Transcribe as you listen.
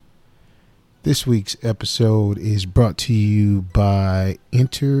This week's episode is brought to you by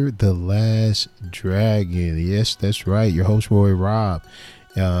Enter the Last Dragon. Yes, that's right. Your host, Roy Robb,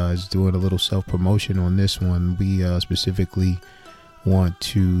 is doing a little self-promotion on this one. We specifically want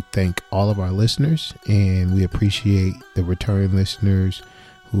to thank all of our listeners, and we appreciate the return listeners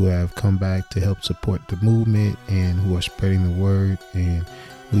who have come back to help support the movement and who are spreading the word. And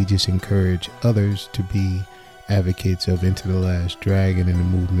we just encourage others to be advocates of Enter the Last Dragon and the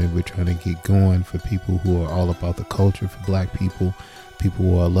movement we're trying to get going for people who are all about the culture, for black people, people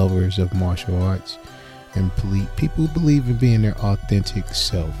who are lovers of martial arts, and people who believe in being their authentic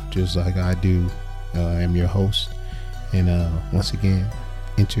self, just like I do. I'm your host, and once again,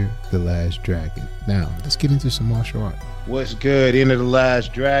 Enter the Last Dragon. Now, let's get into some martial art. What's good? Enter the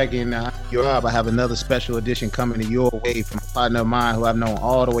Last Dragon. You're up. I have another special edition coming to your way from a partner of mine who I've known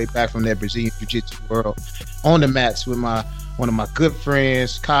all the way back from that Brazilian Jiu-Jitsu world, on the mats with one of my good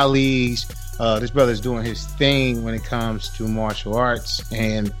friends, colleagues. This brother's doing his thing when it comes to martial arts,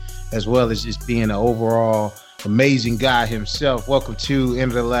 and as well as just being an overall amazing guy himself. Welcome to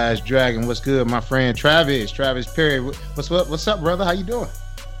Enter the Last Dragon. What's good, my friend Travis Perry? What's up, brother? How you doing?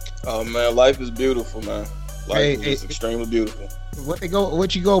 Oh man, life is beautiful, man. Life is extremely beautiful.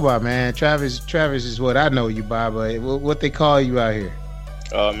 What you go by, man? Travis is what I know you by, but what they call you out here?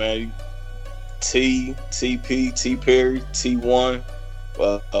 Man, TP, T Perry, T1.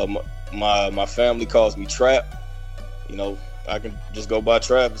 My family calls me Trap. You know, I can just go by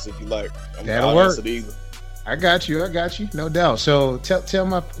Travis if you like. That'll work. I got you, no doubt. So tell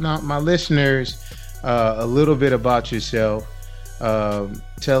my listeners a little bit about yourself.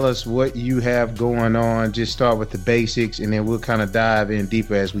 Tell us what you have going on. Just start with the basics, and then we'll kind of dive in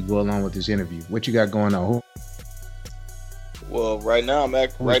deeper as we go along with this interview. What you got going on? Well, right now I'm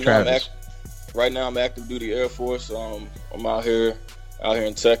active duty Air Force. I'm out here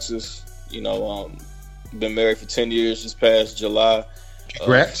in Texas. You know, been married for 10 years this past July.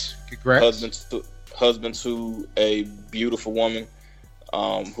 Congrats. Husband to a beautiful woman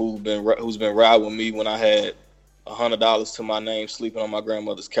who's been riding with me when I had $100 to my name, sleeping on my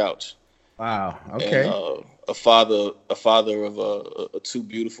grandmother's couch. Wow. Okay. And, a father of two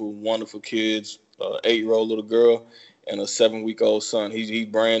beautiful, wonderful kids, 8-year-old little girl and a 7-week-old son. He's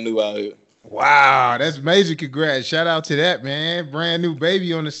brand new out here. Wow, that's amazing. Congrats. Shout out to that, man. Brand new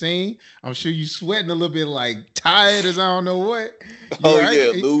baby on the scene. I'm sure you sweating a little bit, like tired as I don't know what.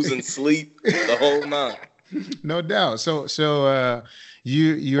 Losing sleep, the whole nine. No doubt. So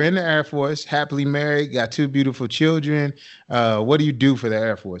you're in the Air Force, happily married, got 2 beautiful children. What do you do for the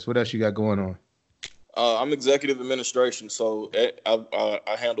Air Force? What else you got going on? I'm executive administration, so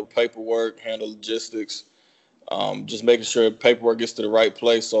I handle paperwork, handle logistics, just making sure paperwork gets to the right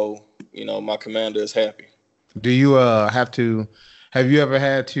place so, you know, my commander is happy. Do you have you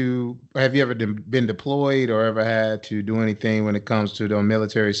ever been deployed or ever had to do anything when it comes to the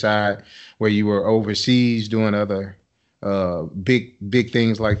military side where you were overseas doing other big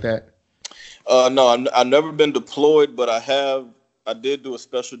things like that? No, I've never been deployed, but I did do a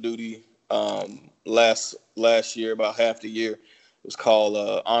special duty last year, about half the year. It was called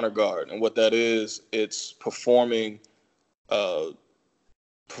Honor Guard, and what that is, it's performing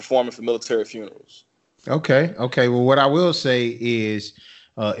for military funerals. Okay. Well, what I will say is,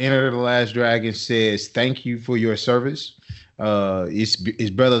 Enter the Last Dragon says thank you for your service. It's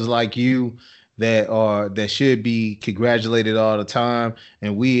brothers like you that should be congratulated all the time,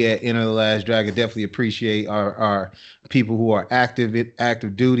 and we at Enter the Last Dragon definitely appreciate our people who are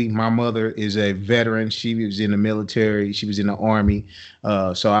active duty. My mother is a veteran. She was in the military. She was in the Army.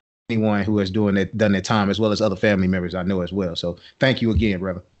 So anyone who has done their time, as well as other family members I know as well. So thank you again,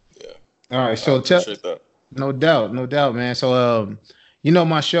 brother. Yeah. All right. So that. No doubt, man. So you know,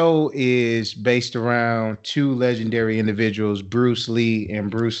 my show is based around 2 legendary individuals, Bruce Lee and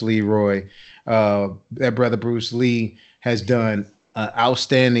Bruce Leroy. That brother Bruce Lee has done an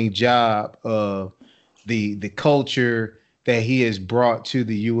outstanding job of the culture that he has brought to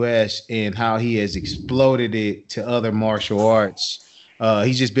the U.S. and how he has exploded it to other martial arts.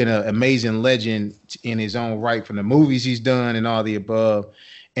 He's just been an amazing legend in his own right, from the movies he's done and all the above.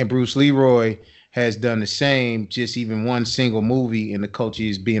 And Bruce Leroy has done the same, just even one single movie in the culture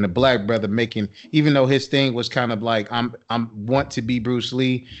is being a black brother making, even though his thing was kind of like, I'm want to be Bruce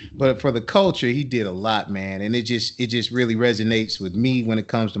Lee, but for the culture, he did a lot, man. And it just really resonates with me when it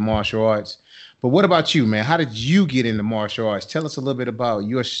comes to martial arts. But what about you, man? How did you get into martial arts? Tell us a little bit about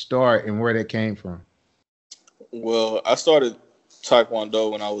your start and where that came from. Well, I started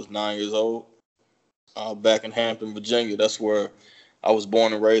Taekwondo when I was 9 years old, back in Hampton, Virginia. That's where I was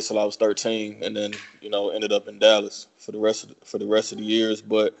born and raised till I was 13, and then, you know, ended up in Dallas for the rest of the years.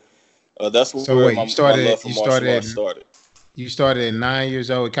 But That's So where wait, my love for martial arts started. you started at 9 years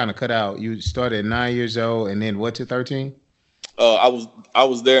old. It kind of cut out. You started at 9 years old, and then what to 13? I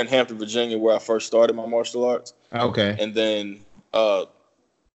was there in Hampton, Virginia, where I first started my martial arts, Okay. and then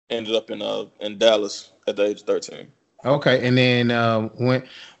ended up in Dallas at the age of 13. Okay, and then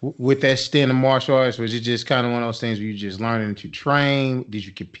with that stint of martial arts, was it just kind of one of those things where you just learning to train? Did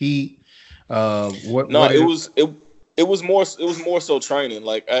you compete? No, what did it was more so training.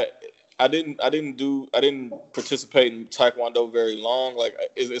 Like I didn't participate in Taekwondo very long. Like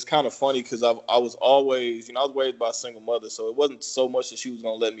it's kind of funny because I was always, I was raised by a single mother, so it wasn't so much that she was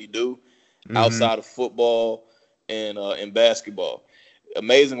gonna let me do Mm-hmm. outside of football and basketball.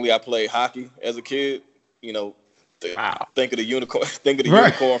 Amazingly, I played hockey as a kid. You know, Wow. think of the unicorn, think of the Right.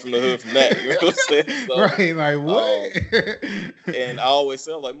 unicorn from the hood from that. You know what I'm saying? So, Right. Like um, what? and I always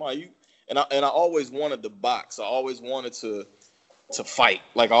said like, "Mom, you," and I always wanted to box. I always wanted to fight.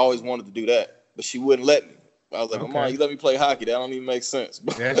 Like I always wanted to do that, but she wouldn't let me. I was like, "Mom, Okay. you let me play hockey? That don't even make sense."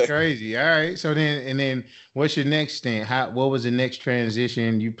 That's But crazy. All right. So then what's your next stint? What was the next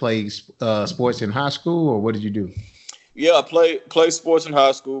transition? You played sports in high school, or what did you do? yeah, I played sports in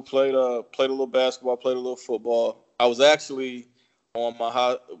high school. Played a little basketball. Played a little football. I was actually on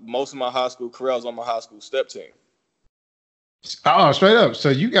most of my high school career. I was on my high school step team. Oh, straight up. So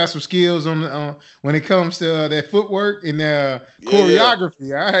you got some skills on the when it comes to that footwork and Yeah, yeah,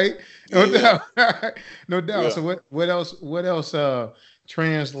 choreography. All right, no yeah, doubt, no doubt. yeah. So what else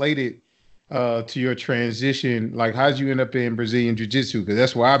translated to your transition? Like, how'd you end up in Brazilian Jiu Jitsu? Because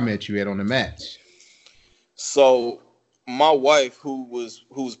that's where I met you at on the mats. So my wife,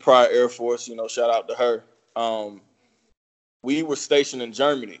 who's prior Air Force, shout out to her. We were stationed in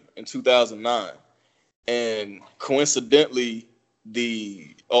Germany in 2009, and coincidentally,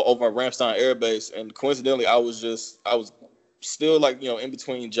 over at Ramstein Air Base, and coincidentally, I was still like in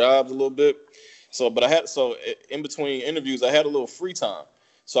between jobs a little bit. So in between interviews, I had a little free time.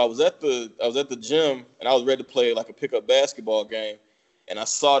 So I was at the gym, and I was ready to play like a pickup basketball game, and I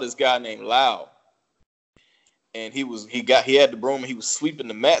saw this guy named Lau, and he had the broom and he was sweeping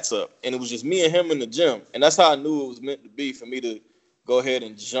the mats up, and it was just me and him in the gym, and that's how I knew it was meant to be for me to go ahead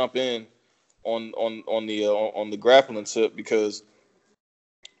and jump in on the grappling tip, because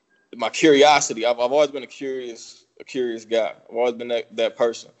my curiosity. I've always been a curious guy. I've always been that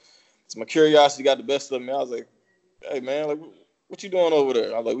person. So my curiosity got the best of me. I was like, "Hey man, like what you doing over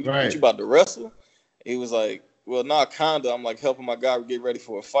there?" I was like, "What you Right. about to wrestle?" He was like, "Well, nah, kinda. I'm like helping my guy get ready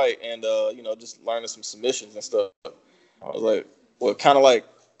for a fight, and just learning some submissions and stuff." I was like, "Well, kind of like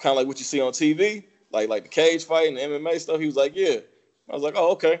what you see on TV, like the cage fight and the MMA stuff." He was like, "Yeah." I was like,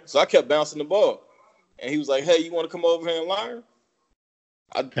 "Oh, okay." So I kept bouncing the ball, and he was like, "Hey, you want to come over here and learn?"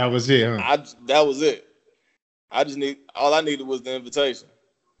 I, That was it, huh? that was it. All I needed was the invitation.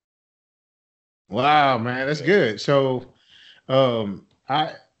 Wow, man, that's Yeah. good. So, um,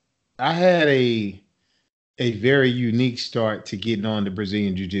 I had a very unique start to getting on the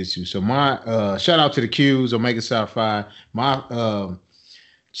Brazilian Jiu Jitsu. So my shout out to the Qs, Omega South Five. My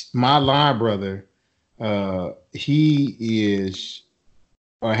line brother, he is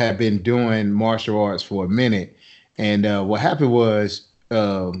or had been doing martial arts for a minute, and what happened was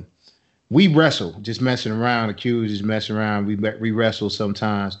we wrestle, just messing around. The Qs just messing around. We wrestle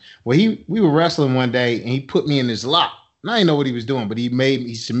sometimes. Well, we were wrestling one day, and he put me in this lock. And I didn't know what he was doing, but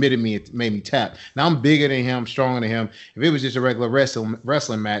he submitted me, it made me tap. Now I'm bigger than him, stronger than him. If it was just a regular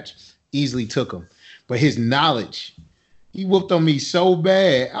wrestling match, easily took him. But his knowledge, he whooped on me so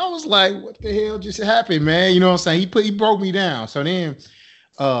bad. I was like, what the hell just happened, man? You know what I'm saying? He broke me down. So then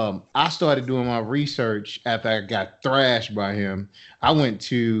I started doing my research after I got thrashed by him. I went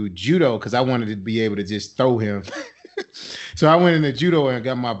to judo because I wanted to be able to just throw him. So I went into judo and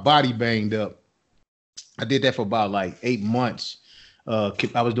got my body banged up. I did that for about like 8 months.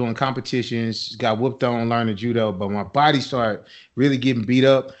 I was doing competitions, got whooped on learning judo, but my body started really getting beat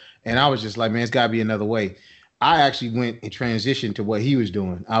up. And I was just like, man, it's got to be another way. I actually went and transitioned to what he was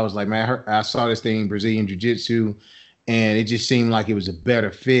doing. I was like, man, I saw this thing, Brazilian Jiu Jitsu, and it just seemed like it was a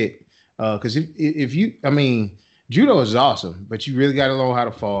better fit. Because if you, I mean, judo is awesome, but you really got to know how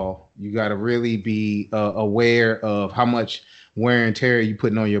to fall. You got to really be aware of how much wear and tear you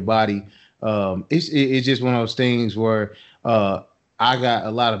putting on your body. It's just one of those things where I got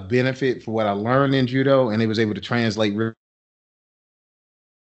a lot of benefit for what I learned in judo, and it was able to translate real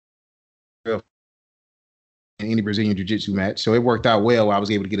any Brazilian jiu-jitsu match. So it worked out well. I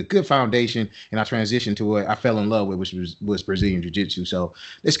was able to get a good foundation, and I transitioned to what I fell in love with, which was Brazilian jiu-jitsu. So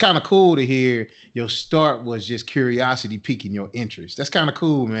it's kind of cool to hear your start was just curiosity piquing your interest. That's kind of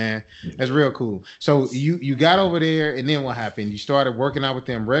cool, man. That's real cool. So you got over there, and then what happened? You started working out with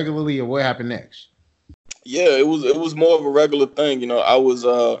them regularly, or what happened next? Yeah, it was more of a regular thing. You know,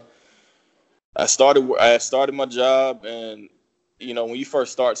 I started my job, and you know, when you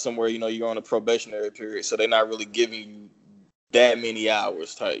first start somewhere, you know, you're on a probationary period, so they're not really giving you that many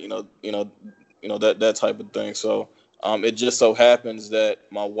hours type, that type of thing. So it just so happens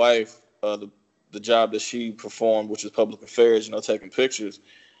that my wife, the job that she performed, which is public affairs, you know, taking pictures,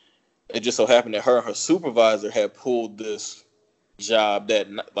 it just so happened that her and her supervisor had pulled this job that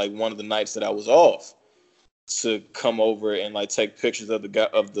like one of the nights that I was off to come over and like take pictures of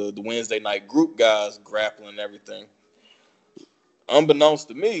the Wednesday night group guys grappling and everything. Unbeknownst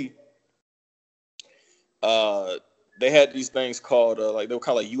to me, they had these things called they were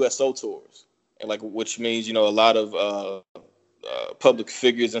called like USO tours, and like which means, you know, a lot of public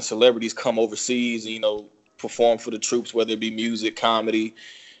figures and celebrities come overseas and, you know, perform for the troops, whether it be music, comedy,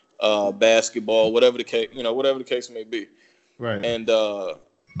 basketball, whatever the case may be. Right. And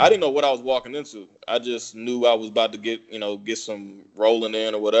I didn't know what I was walking into. I just knew I was about to get some rolling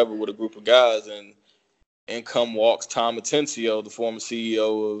in or whatever with a group of guys, and in come walks Tom Atencio, the former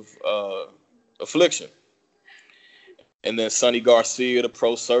CEO of Affliction. And then Sonny Garcia, the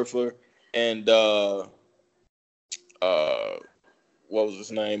pro surfer, and what was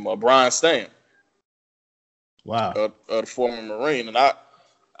his name? Brian Stan. Wow. The former Marine. And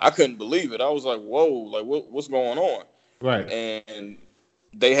I couldn't believe it. I was like, whoa, like what's going on? Right. And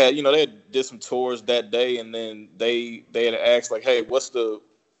they had did some tours that day, and then they had asked like, hey,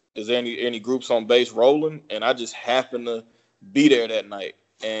 is there any groups on base rolling? And I just happened to be there that night,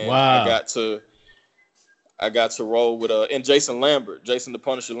 and wow. I got to roll with and Jason the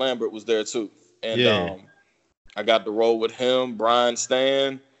Punisher Lambert was there too, and I got to roll with him, Brian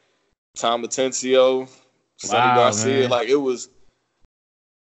Stan, Tom Atencio, Sonny Garcia. Man. Like it was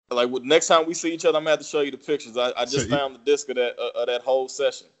like next time we see each other, I'm gonna have to show you the pictures. I just found the disc of that whole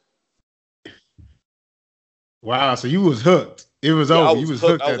session. Wow, so you was hooked. It was over. You was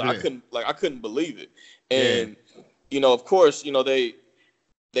hooked. I couldn't believe it. And you know, of course, you know, they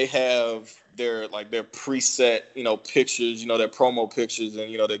have their preset, you know, pictures, you know, their promo pictures,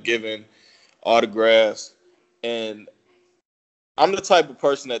 and you know, they're giving autographs. And I'm the type of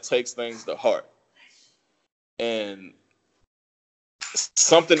person that takes things to heart. And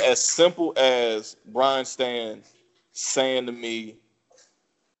something as simple as Brian Stan saying to me,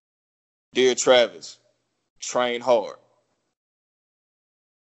 "Dear Travis, train hard."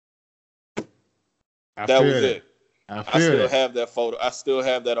 That was it. I still have that photo. I still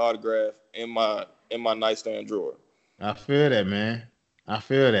have that autograph in my nightstand drawer. I feel that, man. I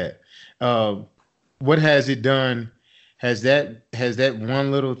feel that. What has it done? Has that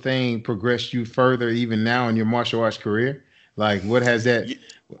one little thing progressed you further even now in your martial arts career? Like, what has that?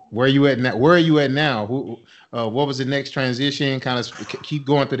 Where are you at now? Where are you at now? What was the next transition? Kind of keep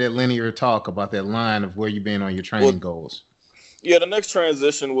going through that linear talk about that line of where you've been on your training goals. Yeah, the next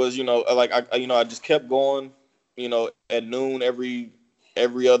transition was, you know, like I just kept going, you know, at noon every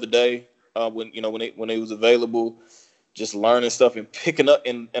other day when it was available, just learning stuff and picking up,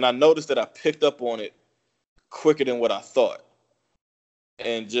 and I noticed that I picked up on it quicker than what I thought.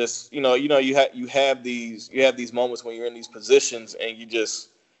 And just you have these moments when you're in these positions and you just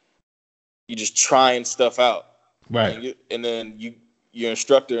trying stuff out, right? And then your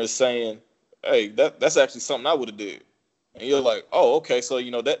instructor is saying, "Hey, that's actually something I would have did," and you're like, "Oh, okay." So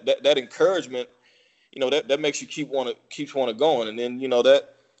you know that encouragement, you know, that makes you keeps want to going, and then you know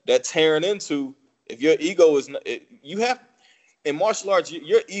that tearing into, if your ego is not, you have in martial arts,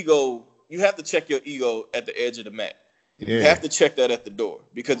 your ego, you have to check your ego at the edge of the mat. Yeah. You have to check that at the door,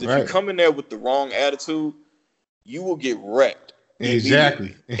 because if you come in there with the wrong attitude, you will get wrecked.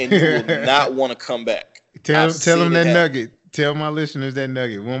 Exactly. And you will not want to come back. Tell them that nugget. Tell my listeners that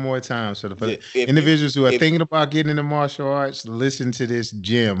nugget one more time. So the individuals who are thinking about getting into martial arts, listen to this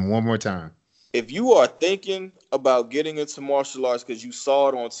gem one more time. If you are thinking about getting into martial arts because you saw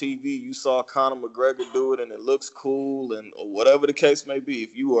it on TV, you saw Conor McGregor do it and it looks cool, or whatever the case may be,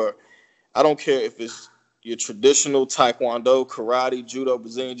 if you are, I don't care if it's your traditional taekwondo, karate, judo,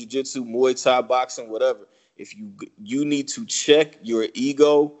 Brazilian jiu-jitsu, Muay Thai, boxing, whatever. If you need to check your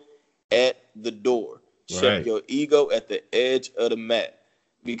ego at the door. Check your ego at the edge of the mat,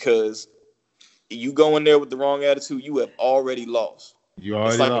 because you go in there with the wrong attitude, you have already lost. You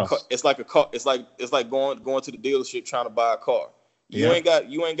already lost. It's like going to the dealership trying to buy a car. You ain't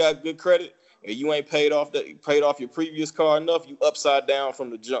got good credit. and you ain't paid off your previous car enough, you upside down from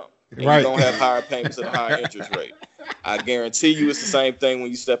the jump. And right. You're going to have higher payments at a higher interest rate. I guarantee you it's the same thing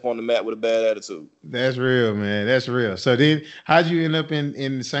when you step on the mat with a bad attitude. That's real, man. That's real. So then how'd you end up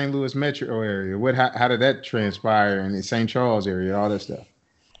in the St. Louis metro area? How did that transpire in the St. Charles area, all that stuff?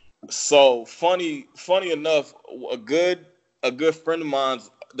 So funny enough, a good friend of mine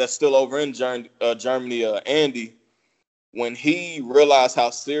that's still over in Germany, Andy, when he realized how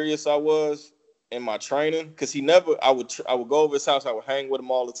serious I was in my training, because I would go over his house, I would hang with him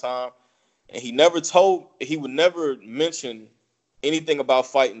all the time, and he would never mention anything about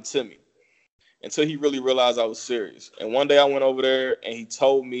fighting to me until he really realized I was serious. And one day I went over there and he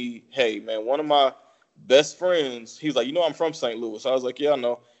told me, hey man, one of my best friends, he was like, I'm from St. Louis. I was like, yeah, I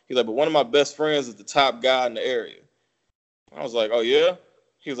know. He's like, but one of my best friends is the top guy in the area. I was like, oh yeah?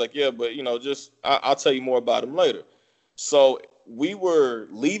 He was like, yeah, but I'll tell you more about him later. So we were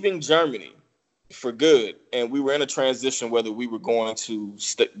leaving Germany for good, and we were in a transition whether we were going to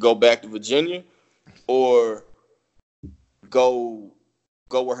go back to Virginia or go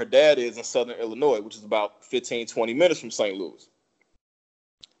where her dad is in Southern Illinois, which is about 15, 20 minutes from St. Louis.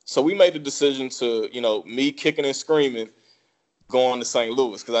 So we made the decision to, me kicking and screaming, going to St.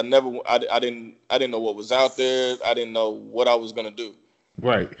 Louis, because I didn't know what was out there. I didn't know what I was gonna do.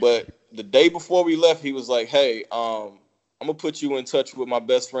 Right. But the day before we left, he was like, hey, I'm gonna put you in touch with my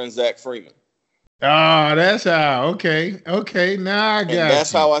best friend Zach Freeman. Oh, that's how. Okay. Now I got you. And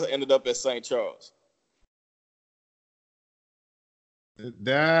that's how I ended up at St. Charles.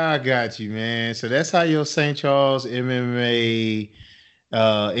 I got you, man. So that's how your St. Charles MMA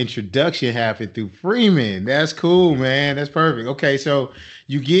introduction happened, through Freeman. That's cool, man. That's perfect. Okay, so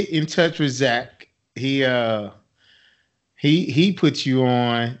you get in touch with Zach. He puts you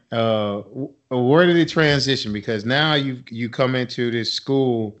on. Where did it transition? Because now you come into this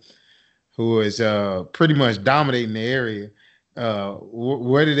school who is pretty much dominating the area.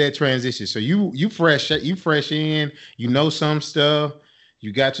 Where did that transition? So you fresh in, some stuff.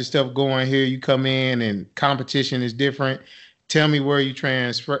 You got your stuff going here. You come in and competition is different. Tell me where you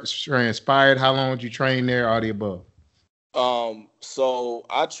transpired. How long did you train there? All the above. So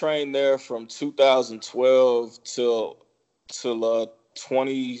I trained there from 2012 till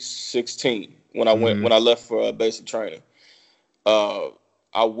 2016 when I went when I left for basic training.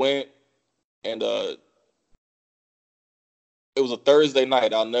 I went and it was a Thursday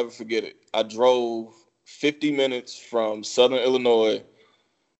night. I'll never forget it. I drove 50 minutes from Southern Illinois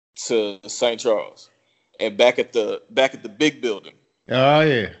to St. Charles, and back at the big building. Oh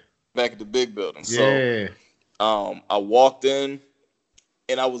yeah. Back at the big building. Yeah. So I walked in,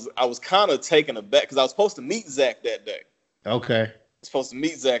 and I was kind of taken aback because I was supposed to meet Zach that day. Okay. But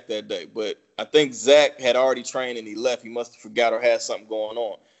I think Zach had already trained and he left. He must have forgot or had something going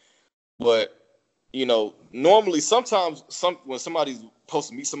on. But normally sometimes when somebody's supposed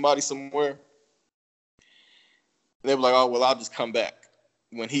to meet somebody somewhere, they were like, "Oh well, I'll just come back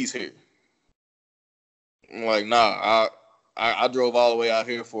when he's here." I'm like, nah, I drove all the way out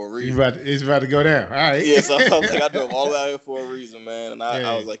here for a reason. It's about to go down. All right. Yeah, so I was like, I drove all the way out here for a reason, man. And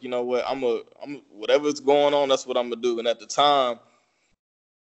I was like, you know what, I'm whatever's going on, that's what I'm gonna do. And at the time,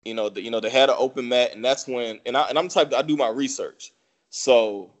 they had an open mat, and that's when, and I'm the type that I do my research.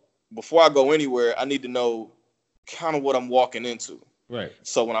 So before I go anywhere, I need to know kind of what I'm walking into. Right.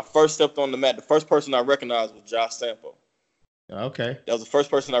 So when I first stepped on the mat, the first person I recognized was Josh Sampo. Okay. That was the first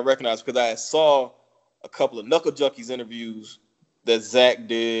person I recognized because I saw a couple of Knuckle Junkies interviews that Zach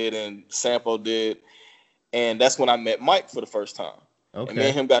did and Sampo did. And that's when I met Mike for the first time. Okay. And me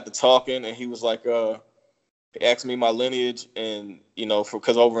and him got to talking, and he was like, he asked me my lineage, and,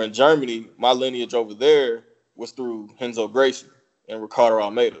 because over in Germany, my lineage over there was through Renzo Gracie and Ricardo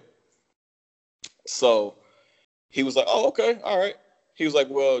Almeida. So he was like, oh, okay, all right. He was like,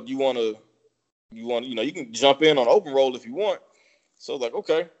 well, you can jump in on open roll if you want. So I was like,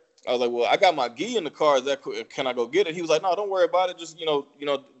 okay. I was like, well, I got my gi in the car. Can I go get it? He was like, no, don't worry about it. Just, do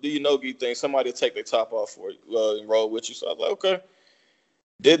your no-gi thing. Somebody will take their top off for you and roll with you. So I was like, okay.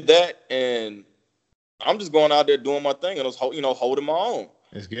 Did that, and I'm just going out there doing my thing, and I was, holding my own.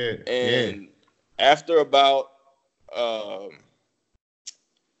 That's good. And after about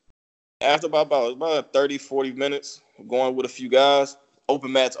 30, 40 minutes going with a few guys,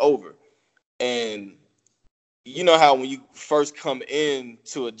 open mat's over. And you know how when you first come in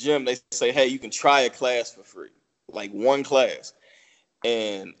to a gym, they say, hey, you can try a class for free, like one class.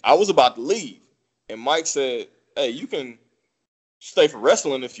 And I was about to leave, and Mike said, hey, you can stay for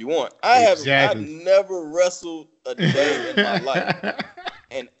wrestling if you want. I've never wrestled a day in my life.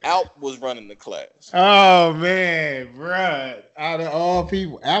 and Alp was running the class. Oh man, bruh. Out of all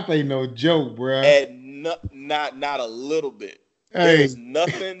people, Alp ain't no joke, bruh. And not a little bit. Hey.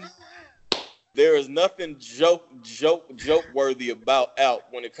 There is nothing joke worthy about Alp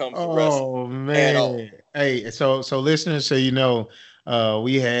when it comes to wrestling. Oh At all. man. Hey, so listeners, so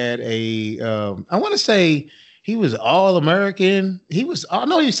we had a I want to say he was all American. I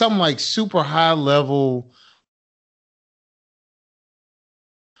know he's something like super high level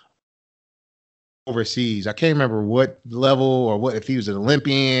overseas. I can't remember what level or what, if he was an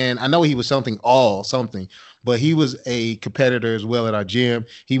Olympian. I know he was something, but he was a competitor as well at our gym.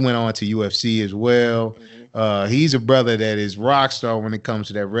 He went on to UFC as well. He's a brother that is rock star when it comes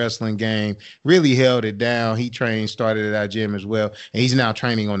to that wrestling game. Really held it down. He started at our gym as well, and he's now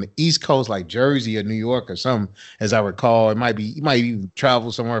training on the East Coast, like Jersey or New York or something, as I recall. He might even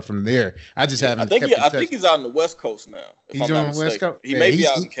travel somewhere from there. I just haven't. I think he's out on the West Coast now. He's on the West Coast. He may be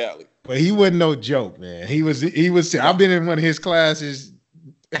out in Cali. But he wasn't no joke, man. He was. I've been in one of his classes,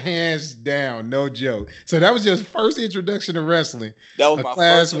 hands down, no joke. So that was just first introduction to wrestling. That was my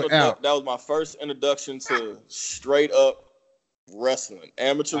first introduction to straight up wrestling.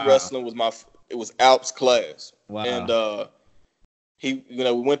 Amateur wrestling was Alp's class. Wow. And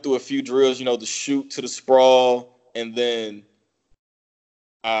we went through a few drills, the shoot to the sprawl, and then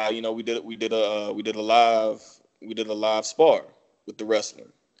we did a live spar with the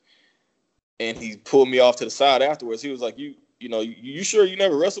wrestling. And he pulled me off to the side afterwards. He was like, you sure you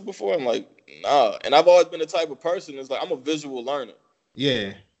never wrestled before? I'm like, nah. And I've always been the type of person, it's like, I'm a visual learner.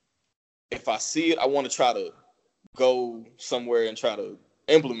 Yeah. If I see it, I want to try to go somewhere and try to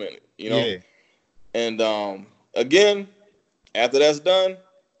implement it, Yeah. And again, after that's done,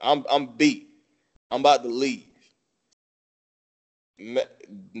 I'm beat. I'm about to leave.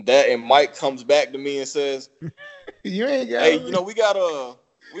 And Mike comes back to me and says, "You ain't got hey,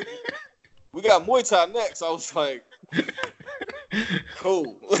 we got Muay Thai next." I was like,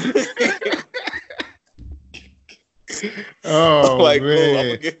 cool. Oh, like,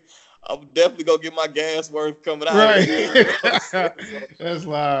 man. Cool. I'm definitely gonna get my gas worth coming out. Right. That's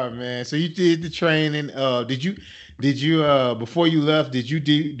live, man. So you did the training. Did you before you left? Did you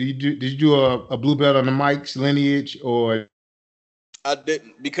do a blue belt on the Mike's lineage, or? I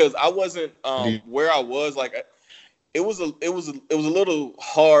didn't, because I wasn't where I was. Like, it was a little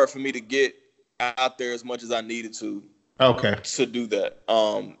hard for me to get out there as much as I needed to. Okay. To do that.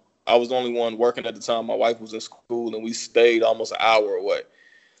 I was the only one working at the time. My wife was in school, and we stayed almost an hour away.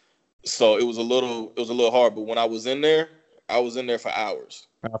 So it was a little hard. But when I was in there for hours.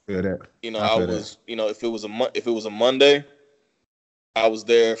 I feel that. If it was a Monday, I was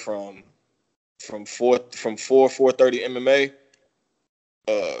there from 4:30 MMA,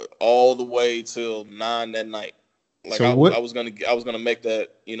 all the way till 9 that night. Like, so I was gonna make that,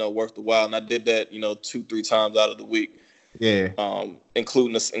 worth the while, and I did that, 2-3 times out of the week. Yeah.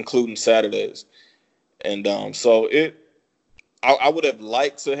 Including Saturdays, and so I would have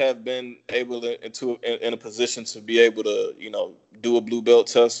liked to have been able to in a position to be able to do a blue belt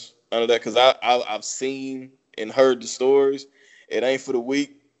test under that, because I've seen and heard the stories. It ain't for the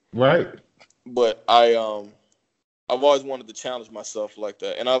weak, right? But I've always wanted to challenge myself like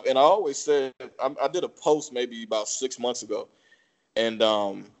that, and I always said, I did a post maybe about 6 months ago, and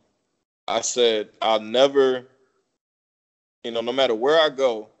I said, I'll never, no matter where I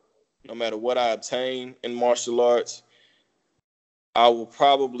go, no matter what I obtain in martial arts, I will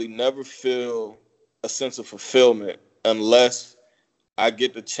probably never feel a sense of fulfillment unless I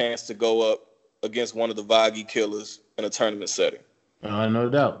get the chance to go up against one of the Vaggie killers in a tournament setting. No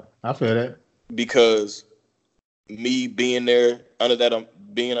doubt. I feel that. Because me being there under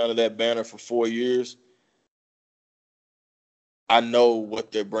that banner for 4 years, I know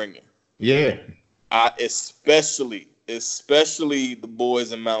what they're bringing. Yeah. Especially the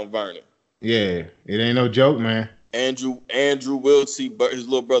boys in Mount Vernon. Yeah, it ain't no joke, man. Andrew Wiltsey, his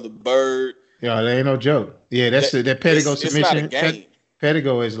little brother Bird. Yeah, that ain't no joke. Yeah, that Pedigo submission. It's not a game.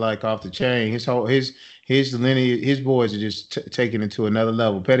 Pedigo is like off the chain. His lineage, his boys are just taking it to another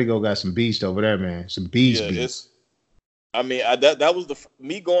level. Pedigo got some beast over there, man. Some beast. That was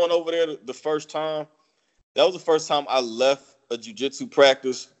me going over there the first time. That was the first time I left a jiu-jitsu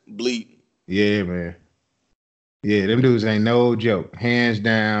practice bleeding. Yeah, man. Yeah, them dudes ain't no joke. Hands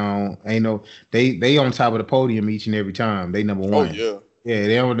down, ain't no. They on top of the podium each and every time. They number one. Oh yeah.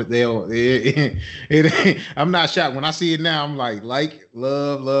 Yeah, I'm not shocked when I see it now. I'm like,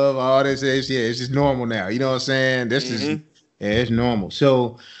 love, all this. It's just normal now. You know what I'm saying? This is it's normal.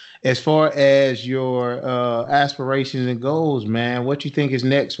 So, as far as your aspirations and goals, man, what you think is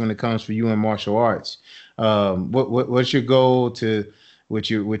next when it comes for you in martial arts? What's your goal to? with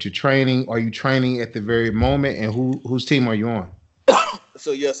your training? Are you training at the very moment, and whose team are you on?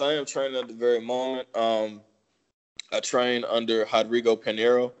 So yes, I am training at the very moment. I train under Rodrigo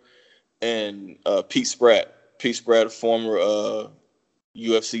Pinheiro and Pete Spratt. Pete Spratt, a former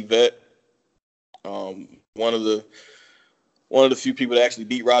UFC vet, one of the few people that actually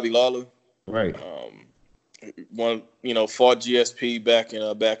beat Robbie Lawler. Right. One, fought GSP back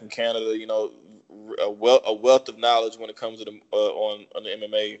in Canada. A wealth of knowledge when it comes to the on the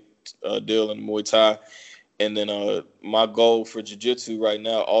MMA deal and Muay Thai. And then my goal for jiu-jitsu right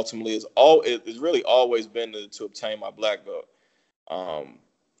now ultimately is really always been to obtain my black belt.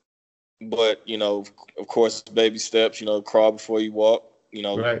 But of course, baby steps. Crawl before you walk.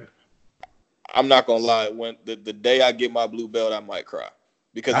 Right. I'm not gonna lie. When the day I get my blue belt, I might cry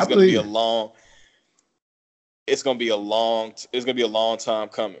because it's gonna be a long. It's gonna be a long time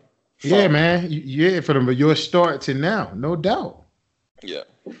coming. Yeah, man. Yeah, from your start to now, no doubt. Yeah.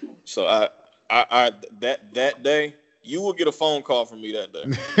 So I that day, you will get a phone call from me that day.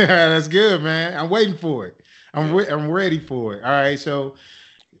 That's good, man. I'm waiting for it. I'm ready for it. All right. So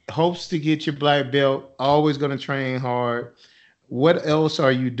hopes to get your black belt. Always gonna train hard. What else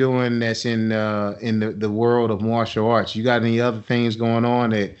are you doing that's in the world of martial arts? You got any other things going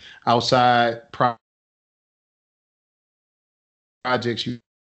on that outside projects you?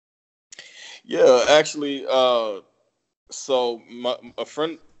 Yeah, actually, so a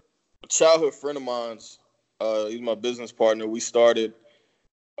childhood friend of mine's, he's my business partner. We started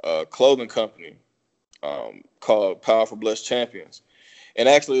a clothing company called Powerful Blessed Champions, and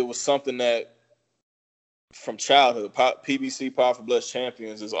actually, it was something that from childhood, PBC Powerful Blessed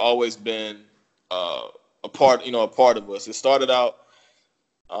Champions has always been a part of us. It started out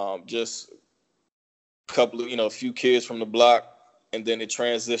just a couple of a few kids from the block, and then it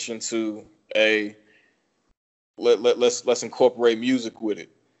transitioned to let's incorporate music with it,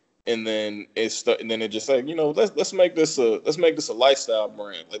 and then it just like let's make this a lifestyle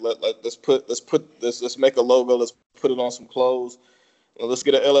brand. Like let's make a logo. Let's put it on some clothes. Let's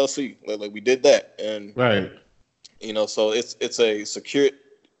get an LLC. Like we did that, and right. So it's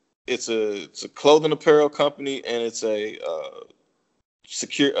a clothing apparel company, and it's a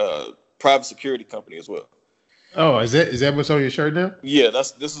private security company as well. Oh, is that what's on your shirt now? Yeah,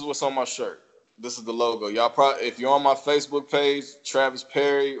 this is what's on my shirt. This is the logo. Y'all probably, if you're on my Facebook page, Travis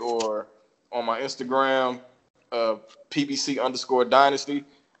Perry, or on my Instagram, PBC_Dynasty,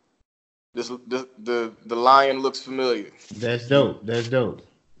 the lion looks familiar. That's dope. Yeah.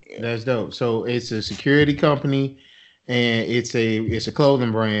 That's dope. So it's a security company, and it's a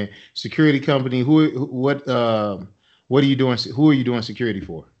clothing brand. Security company. What are you doing? Who are you doing security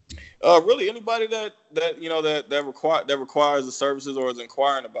for? Really anybody that requires the services or is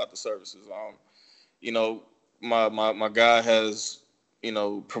inquiring about the services. My guy has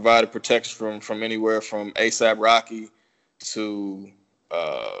provided protection from anywhere from ASAP Rocky to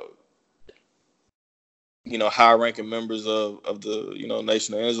high-ranking members of the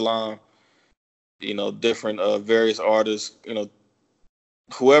Nation of Islam, different various artists,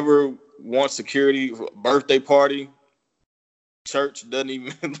 whoever wants security, birthday party, church, doesn't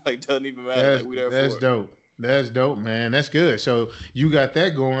even matter. We there that's for dope. That's dope, man. That's good. So you got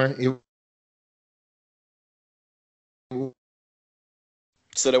that going.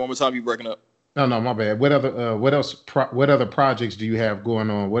 Say that one more time. You breaking up? No, my bad. What other projects do you have going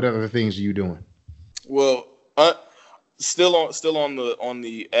on? What other things are you doing? Well, still on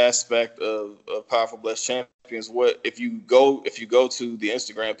the aspect of Powerful Blessed Champions. What if you go to the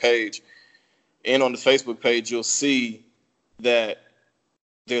Instagram page and on the Facebook page, you'll see that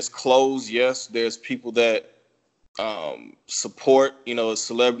there's clothes. Yes, there's people that support,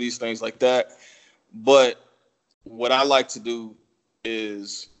 celebrities, things like that. But what I like to do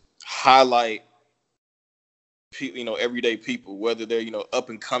is highlight everyday people, whether they're up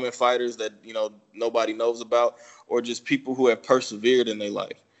and coming fighters that nobody knows about, or just people who have persevered in their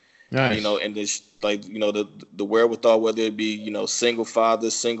life. Nice. And this the wherewithal, whether it be single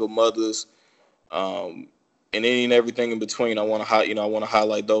fathers, single mothers, and any and everything in between. I want to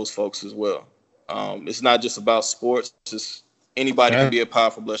highlight those folks as well. It's not just about sports. It's just anybody can be a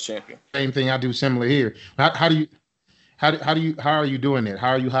Powerful Blessed champion. Same thing I do similar here. How are you doing that? How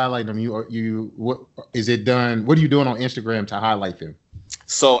are you highlighting them? What is it done? What are you doing on Instagram to highlight them?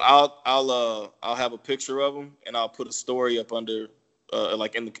 So I'll have a picture of them, and I'll put a story up under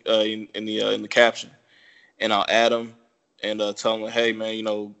like in the caption, and I'll add them and tell them, hey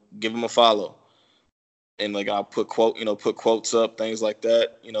man, give them a follow, and like I'll put quotes up, things like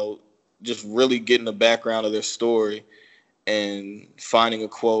that, just really getting the background of their story and finding a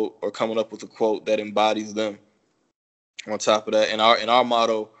quote or coming up with a quote that embodies them. On top of that, and our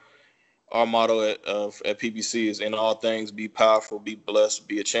motto at PBC is in all things be powerful, be blessed,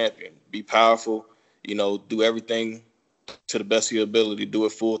 be a champion. Be powerful, do everything to the best of your ability. Do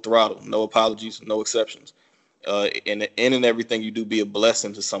it full throttle, no apologies, no exceptions. And in everything you do, be a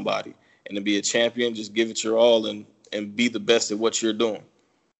blessing to somebody. And to be a champion, just give it your all and be the best at what you're doing.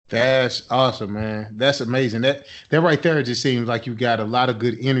 That's awesome, man. That's amazing. That right there just seems like you got a lot of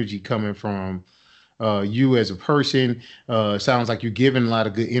good energy coming from you as a person. Sounds like you're giving a lot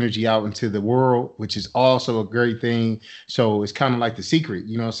of good energy out into the world, which is also a great thing. So it's kind of like the secret,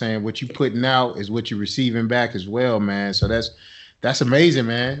 you know what I'm saying? What you putting out is what you're receiving back as well, man. So that's amazing,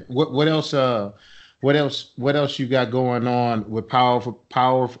 man. What else? What else you got going on with powerful?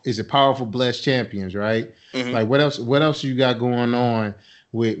 Is it Powerful Blessed Champions, right? Mm-hmm. Like what else you got going on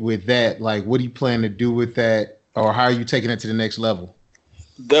with that? Like what do you plan to do with that, or how are you taking it to the next level?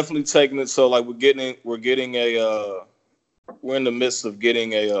 Definitely taking it. So like we're in the midst of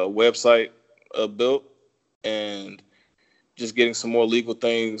getting a website built and just getting some more legal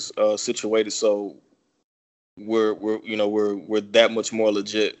things situated. So we're that much more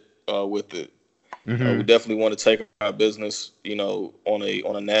legit with it. Mm-hmm. We definitely want to take our business, on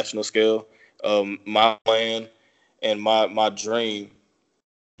a national scale. My plan and my dream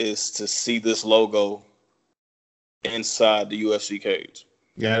is to see this logo inside the UFC cage.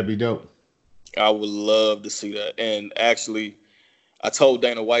 Yeah, that'd be dope. I would love to see that. And actually, I told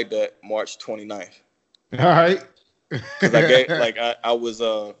Dana White that March 29th. All right. Because I was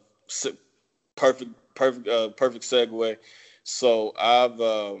perfect segue. So I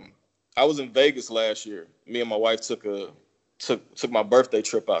was in Vegas last year. Me and my wife took my birthday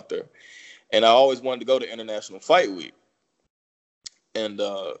trip out there, and I always wanted to go to International Fight Week. And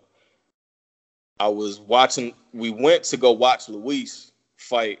I was watching. We went to go watch Luis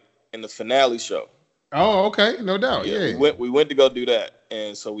fight in the finale show. Oh, okay, no doubt. Yeah. We went to go do that,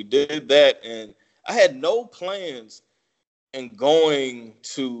 and so we did that. And I had no plans in going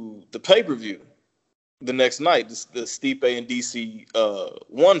to the pay-per-view the next night, the Stipe and DC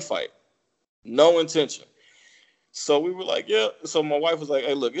one fight. No intention. So we were like, yeah. So my wife was like,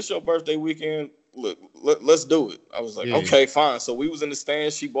 hey, look, it's your birthday weekend. Look, let's do it. I was like, okay, fine. So we was in the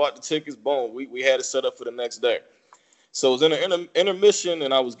stands. She bought the tickets. Boom. We had it set up for the next day. So it was in an intermission,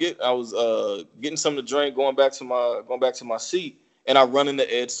 and I was getting something to drink, going back to my seat, and I run into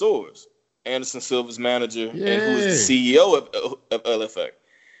Ed Soares, Anderson Silva's manager, and who is the CEO of LFA.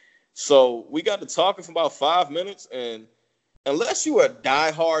 So we got to talking for about 5 minutes, and unless you are a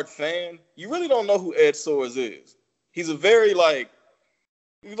diehard fan, you really don't know who Ed Soares is. He's a very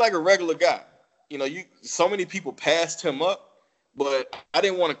he's like a regular guy. So many people passed him up, but I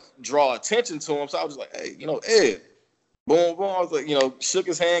didn't want to draw attention to him, so I was just like, hey, Ed. Boom, boom. I was like, shook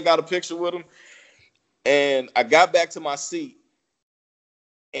his hand, got a picture with him. And I got back to my seat.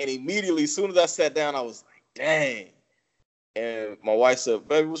 And immediately, as soon as I sat down, I was like, dang. And my wife said,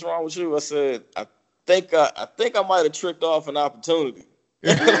 baby, what's wrong with you? I said, I think I might have tricked off an opportunity.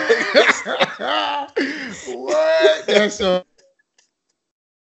 What? That's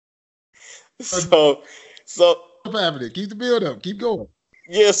so happening. Keep the build up. Keep going.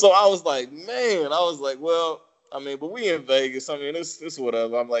 Yeah, so I was like, well, but we in Vegas. It's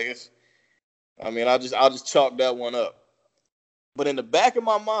whatever. I'm like, I'll just chalk that one up. But in the back of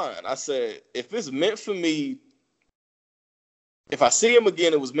my mind, I said, if it's meant for me, if I see him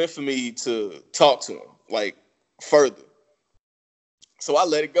again, it was meant for me to talk to him, further. So I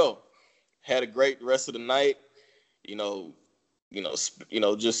let it go. Had a great rest of the night. Just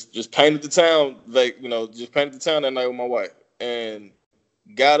painted the town. Just painted the town that night with my wife, and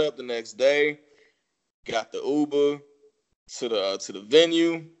got up the next day. Got the Uber to the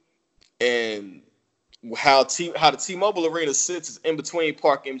venue, and how the T-Mobile Arena sits is in between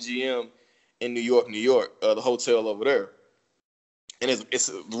Park MGM in New York, the hotel over there, and it's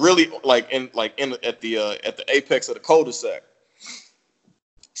really at the apex of the cul-de-sac.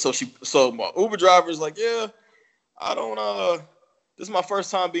 So my Uber driver is like, yeah, this is my first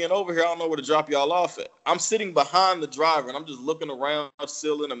time being over here. I don't know where to drop y'all off at. I'm sitting behind the driver, and I'm just looking around,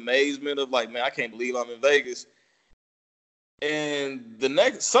 still in amazement of man, I can't believe I'm in Vegas. And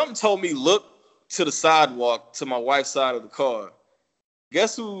something told me, look to the sidewalk to my wife's side of the car.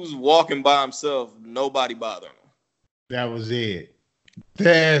 Guess who's walking by himself? Nobody bothering him. That was it.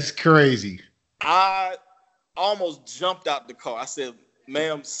 That's crazy. I almost jumped out the car. I said,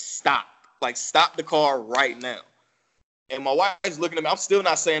 ma'am, stop. Stop the car right now. And my wife's looking at me. I'm still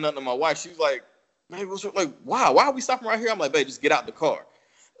not saying nothing to my wife. She was like, "Babe, why are we stopping right here?" I'm like, "Babe, just get out the car.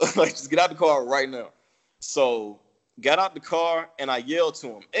 Just get out the car right now." So got out the car and I yelled to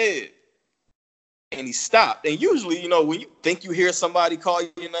him, "Ed, and he stopped. And usually, when you think you hear somebody call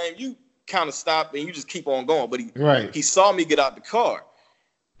your name, you kind of stop and you just keep on going. But he saw me get out the car,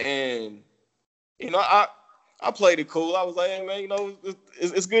 and I played it cool. I was like, hey man,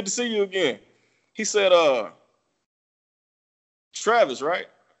 it's good to see you again. He said, Travis, right?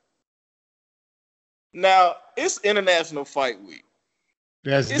 Now it's International Fight Week.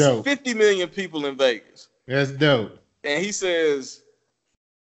 It's dope. 50 million people in Vegas. That's dope. And he says,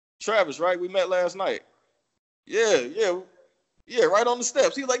 Travis, right? We met last night. Yeah, right on the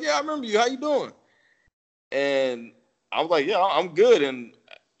steps. He's like, yeah, I remember you. How you doing? And I was like, yeah, I'm good. And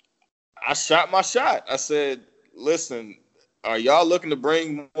I shot my shot. I said, listen, are y'all looking to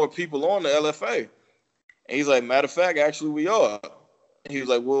bring more people on the LFA? And he's like, matter of fact, actually we are. And he was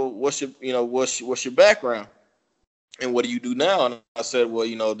like, well, what's your background? And what do you do now? And I said,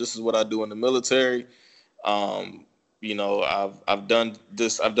 well, this is what I do in the military. I've done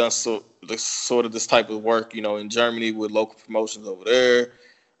this. I've done sort of this type of work, in Germany with local promotions over there.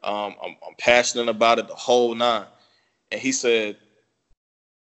 I'm passionate about it, the whole nine. And he said,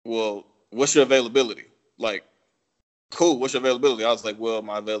 well, what's your availability? Like, cool. What's your availability? I was like, well,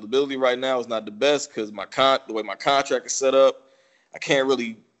 my availability right now is not the best because the way my contract is set up, I can't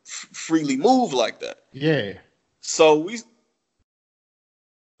really freely move like that. Yeah. So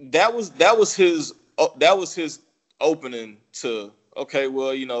that was his opening to, okay,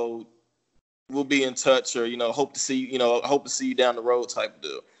 well, we'll be in touch, or hope to see you down the road type of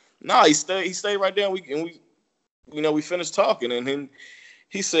deal. Nah, he stayed right there, and we finished talking, and then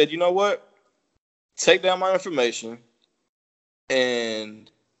he said, you know what, take down my information and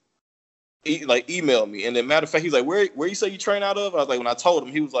email me. And then matter of fact, he's like, where you say you train out of? I was like, when I told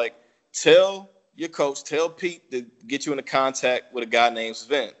him, he was like, tell your coach, tell Pete to get you into contact with a guy named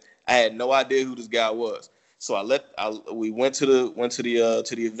Sven. I had no idea who this guy was. So we went to the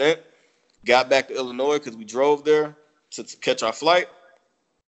event, got back to Illinois because we drove there to catch our flight.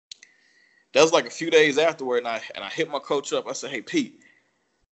 That was like a few days afterward, and I hit my coach up. I said, hey Pete,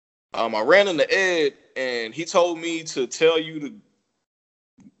 I ran into Ed, and he told me to tell you to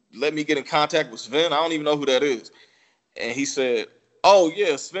let me get in contact with Sven. I don't even know who that is. And he said, oh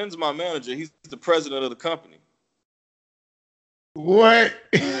yeah, Sven's my manager. He's the president of the company. What?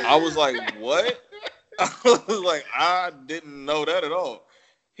 I was like, what? I was like, I didn't know that at all.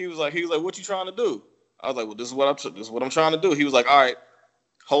 He was like, what you trying to do? I was like, well, this is what I'm trying to do. He was like, all right,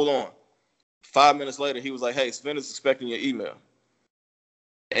 hold on. 5 minutes later, he was like, hey, Sven is expecting your email.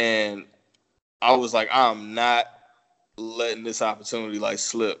 And I was like, I'm not letting this opportunity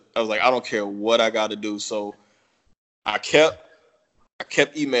slip. I was like, I don't care what I got to do. So I kept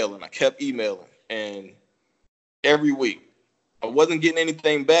emailing. And every week, I wasn't getting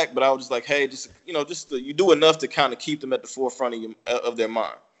anything back, but I was just like, hey, you do enough to kind of keep them at the forefront of their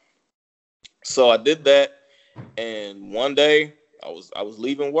mind. So I did that, and one day I was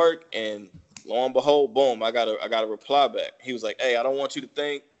leaving work, and lo and behold, boom, I got a reply back. He was like, hey, I don't want you to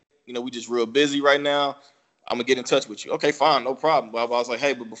think, we just real busy right now. I'm gonna get in touch with you. Okay, fine, no problem. But I was like,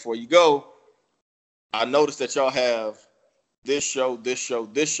 hey, but before you go, I noticed that y'all have this show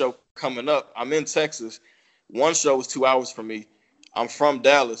coming up. I'm in Texas. One show is 2 hours from me. I'm from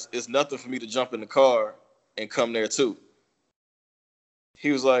Dallas. It's nothing for me to jump in the car and come there too.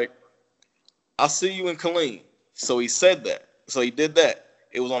 He was like, I'll see you in Killeen. So he said that. So he did that.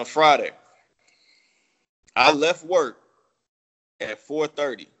 It was on a Friday. I left work at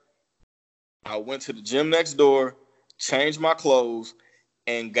 4:30. I went to the gym next door, changed my clothes,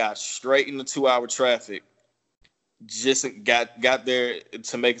 and got straight into 2-hour traffic. Just got there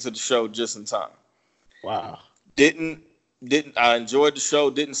to make it to the show just in time. Wow. I enjoyed the show,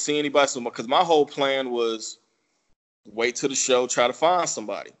 didn't see anybody, because my whole plan was wait till the show, try to find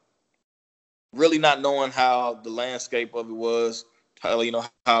somebody. Really not knowing how the landscape of it was, how it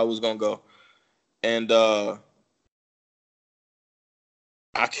was going to go. And I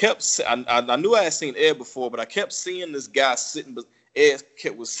knew I had seen Ed before, but I kept seeing this guy Ed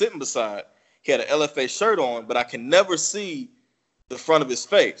was sitting beside. He had an LFA shirt on, but I can never see the front of his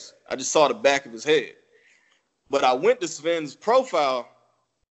face. I just saw the back of his head. But I went to Sven's profile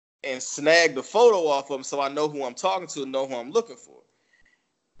and snagged the photo off of him so I know who I'm talking to and know who I'm looking for.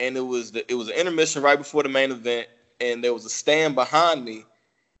 And it was an intermission right before the main event, and there was a stand behind me,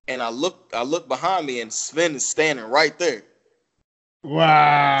 and I look behind me, and Sven is standing right there.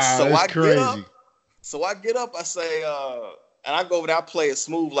 Wow, so that's crazy. I get up, I say, and I go over there, I play it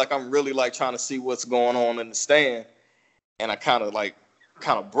smooth, like I'm really trying to see what's going on in the stand, and I kind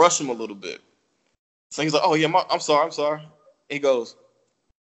of brush him a little bit. So he's like, oh, yeah, I'm sorry. He goes,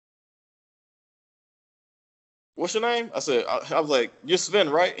 what's your name? I said, I was like, you're Sven,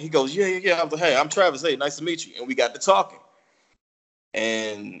 right? He goes, yeah. I was like, hey, I'm Travis. Hey, nice to meet you. And we got to talking.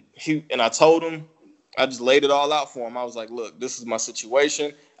 And I told him, I just laid it all out for him. I was like, look, this is my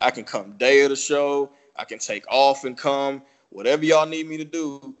situation. I can come day of the show. I can take off and come. Whatever y'all need me to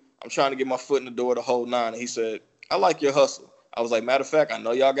do, I'm trying to get my foot in the door the whole nine. And he said, I like your hustle. I was like, matter of fact, I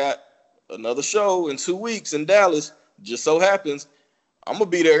know y'all got another show in 2 weeks in Dallas. Just so happens, I'm going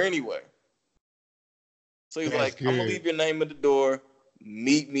to be there anyway. So he's like, I'm going to leave your name at the door.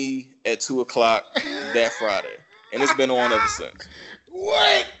 Meet me at 2 o'clock that Friday. And it's been on ever since.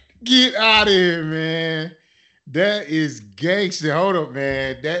 What? Get out of here, man. That is gangster. Hold up,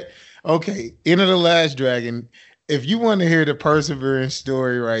 man. Okay, Enter the Last Dragon. If you want to hear the perseverance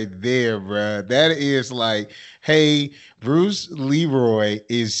story right there, bro, that is like, hey, Bruce Leroy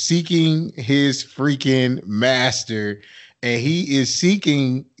is seeking his freaking master, and he is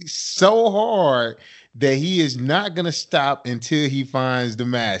seeking so hard that he is not going to stop until he finds the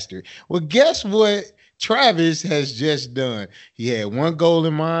master. Well, guess what Travis has just done? He had one goal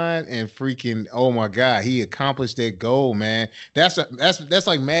in mind, and freaking, oh my God, he accomplished that goal, man. That's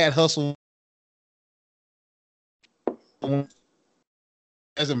like mad hustle.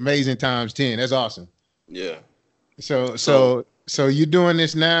 That's amazing times 10. That's awesome. Yeah. So you're doing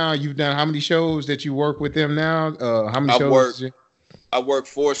this now. You've done how many shows that you work with them now? How many shows? I worked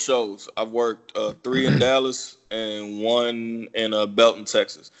 4 shows. I've worked 3 in Dallas and 1 in Belton,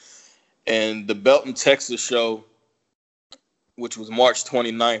 Texas. And the Belton, Texas show, which was March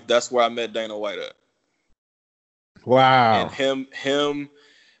 29th, that's where I met Dana White at. Wow. And him,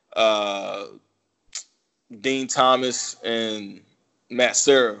 Dean Thomas, and Matt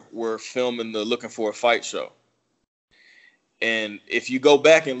Serra were filming the Looking for a Fight show. And if you go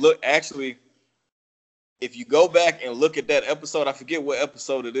back and look, actually, if you go back and look at that episode, I forget what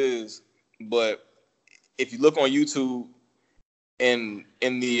episode it is, but if you look on YouTube, and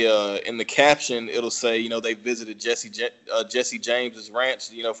in the caption, it'll say, they visited Jesse James's ranch,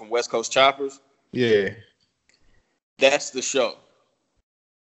 from West Coast Choppers. Yeah, that's the show.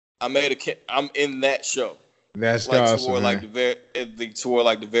 I'm in that show. That's like awesome, toward man.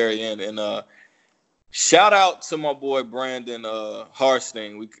 like the very end. And shout out to my boy Brandon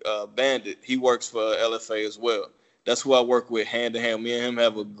Harstein, Bandit. He works for LFA as well. That's who I work with hand in hand. Me and him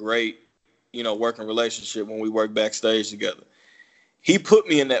have a great, working relationship when we work backstage together. He put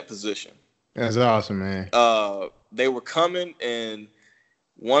me in that position. That's awesome, man. They were coming, and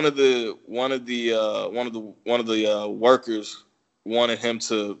one of the workers wanted him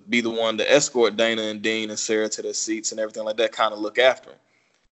to be the one to escort Dana and Dean and Sarah to their seats and everything like that, kind of look after him.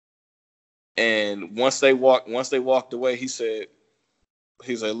 And once they walked away, he said,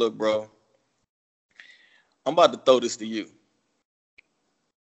 look, bro, I'm about to throw this to you.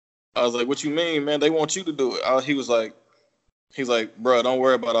 I was like, what you mean, man? They want you to do it. He's like, bro, don't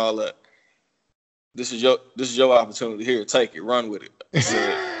worry about all that. This is your opportunity. Here, take it, run with it. I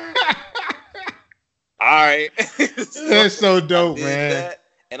said, all right. That's so dope, man. That,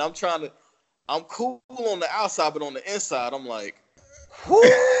 and I'm cool on the outside, but on the inside, I'm like, whoo.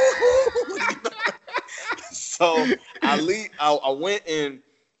 So I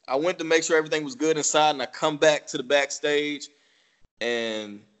went to make sure everything was good inside, and I come back to the backstage,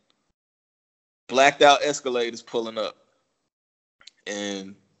 and blacked out Escalade is pulling up,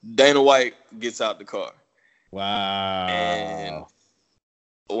 and Dana White gets out the car. Wow. And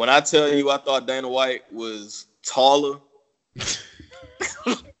when I tell you, I thought Dana White was taller.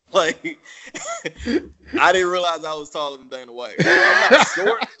 Like, I didn't realize I was taller than Dana White. I'm not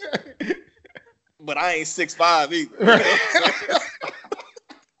short, but I ain't 6'5" either.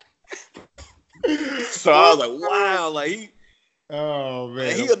 So I was like, wow, like oh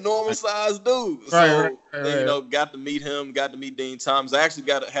man, he a normal sized dude. So got to meet him, got to meet Dean Thomas. I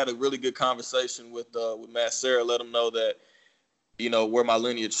actually had a really good conversation with Matt Serra, let him know that, where my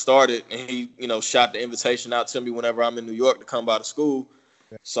lineage started, and he, shot the invitation out to me whenever I'm in New York to come by the school.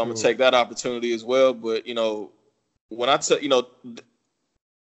 So I'm gonna take that opportunity as well. But when I tell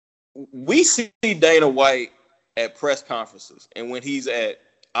we see Dana White at press conferences and when he's at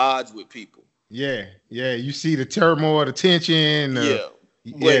odds with people. Yeah. You see the turmoil, the tension. The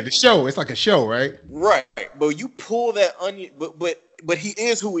show. It's like a show, right? Right. But you pull that onion. But he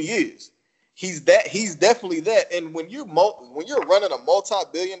is who he is. He's that. He's definitely that. And when you're running a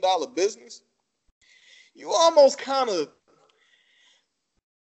multi-billion-dollar business, you almost kind of.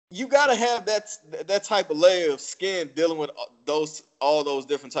 You gotta have that type of layer of skin dealing with all those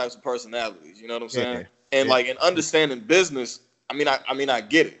different types of personalities. You know what I'm saying? And in understanding business, I mean, I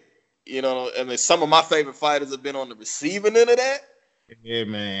get it. Some of my favorite fighters have been on the receiving end of that. Yeah,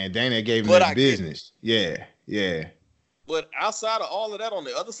 man. Dana gave him But that I get it. business. Yeah, yeah. But outside of all of that, on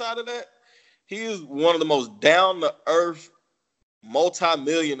the other side of that, he is one of the most down to earth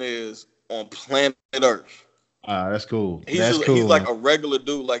multimillionaires on planet Earth. That's cool. He's That's just he's cool, like man. a regular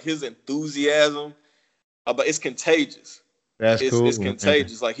dude. Like his enthusiasm, but it's contagious. That's It's cool, man.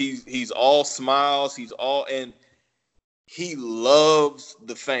 contagious. Like he's all smiles. He's all and he loves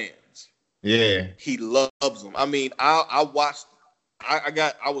the fans. Yeah. He loves them. I mean, I watched.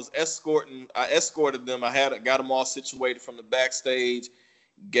 I was escorting. I escorted them. Got them all situated from the backstage.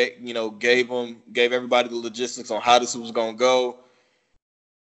 Gave everybody the logistics on how this was gonna go,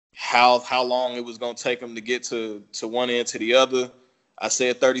 how long it was gonna take them to get to one end to the other. I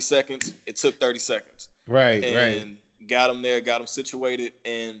said 30 seconds. It took 30 seconds, Right, right. and got them there, got them situated,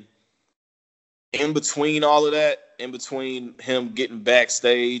 and in between all of that, in between him getting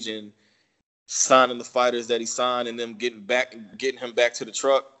backstage and signing the fighters that he signed, and them getting him back to the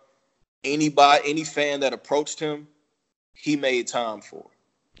truck, any fan that approached him, he made time for.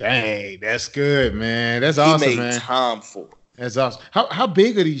 Dang, that's good, man. That's He awesome, made man. time for. That's awesome. How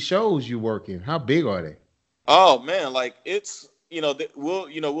big are these shows you working? How big are they? Oh man, like it's we'll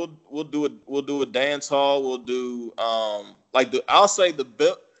do a dance hall. We'll do like I'll say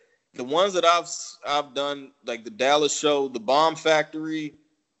the ones that I've done, like the Dallas show, the Bomb Factory.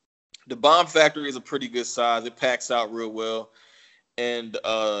 The Bomb Factory is a pretty good size. It packs out real well. And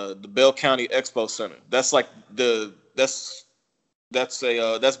the Bell County Expo Center. That's like that's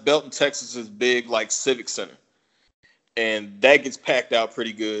Belton, Texas's big like civic center, and that gets packed out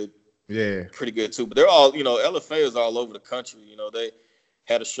Yeah. pretty good too. But they're all LFA is all over the country. They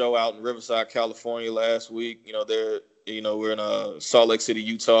had a show out in Riverside, California last week. We're in Salt Lake City,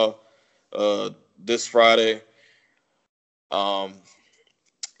 Utah, this Friday.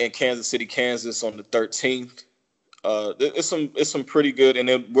 In Kansas City, Kansas on the 13th. It's some pretty good, and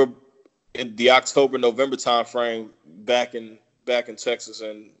then we're in the October-November time frame back in Texas,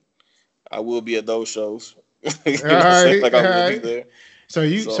 and I will be at those shows. You All know what I'm saying? right, Like all I will be right. there. So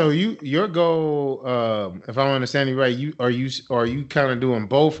So your goal, if I'm understanding right, are you kind of doing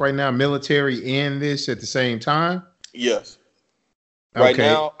both right now, military and this at the same time? yes, right Okay.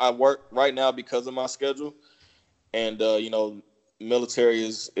 now I work right now because of my schedule, and military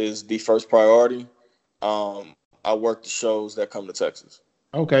is the first priority. I work the shows that come to Texas.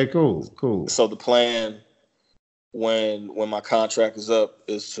 Okay, cool, cool. So the plan when my contract is up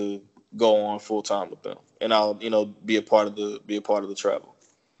is to go on full time with them, and I'll be a part of the travel.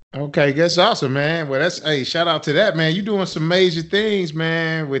 Okay, that's awesome, man. Well, that's hey, shout out to that, man. You doing some major things,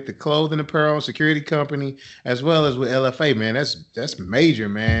 man, with the clothing apparel security company as well as with LFA, man. That's major,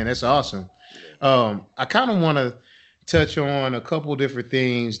 man. That's awesome. Yeah. I kind of want to touch on a couple different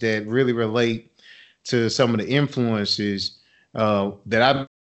things that really relate to some of the influences that I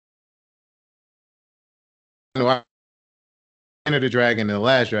know. Enter the Dragon and the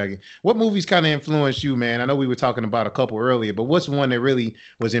Last Dragon. What movies kind of influenced you, man? I know we were talking about a couple earlier, but what's one that really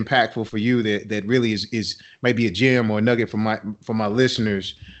was impactful for you that really is maybe a gem or a nugget for my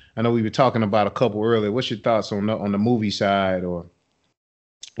listeners? I know we were talking about a couple earlier. What's your thoughts on the movie side or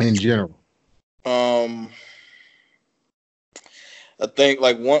in general? Um, I think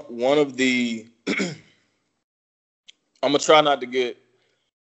like one of the I'm gonna try not to get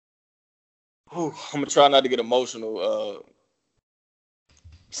I'm gonna try not to get emotional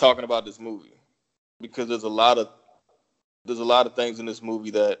talking about this movie because there's a lot of things in this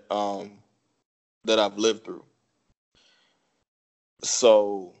movie that I've lived through.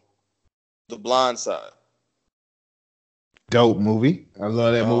 So, The Blind Side. Dope movie. I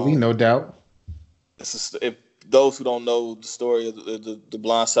love that movie, no Um, doubt. if those who don't know the story of the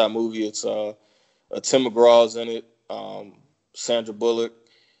Blind Side movie, it's Tim McGraw's in it, Sandra Bullock.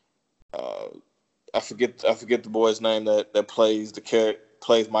 Uh, I forget the boy's name that plays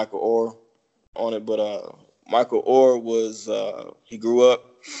plays Michael Orr on it, but Michael Orr was he grew up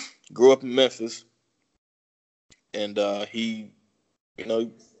in Memphis, and he you know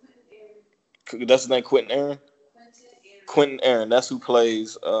that's his name, Quentin Aaron. Quentin Aaron. That's who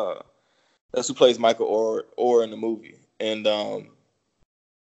plays Michael Orr in the movie. And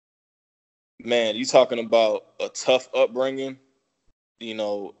man, you talking about a tough upbringing.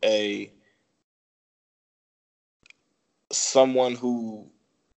 A someone who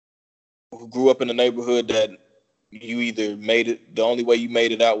grew up in a neighborhood that you either made it. The only way you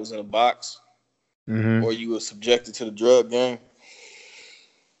made it out was in a box, Hmm. or you were subjected to the drug game.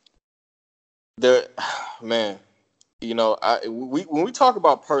 There, man. When we talk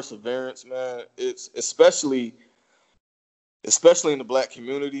about perseverance, man, it's especially in the black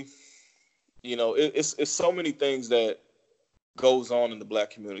community. It's so many things that goes on in the black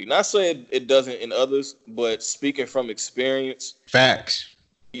community. Not saying it doesn't in others, but speaking from experience, facts.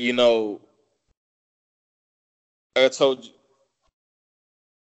 You know, I told you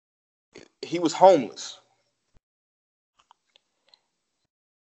he was homeless,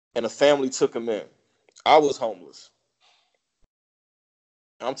 and a family took him in. I was homeless.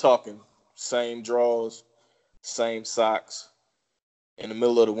 I'm talking same drawers, same socks, in the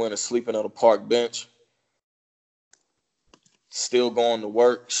middle of the winter, sleeping on a park bench, still going to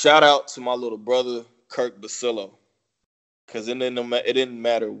work. Shout out to my little brother, Kirk Basillo, because it didn't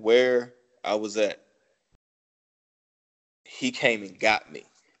matter where I was at. He came and got me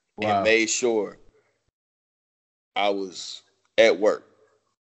and made sure I was at work.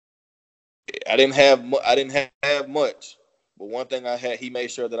 I didn't have much, but one thing I had, he made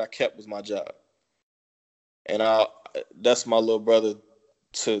sure that I kept was my job. And that's my little brother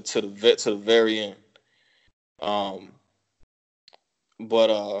to the very end.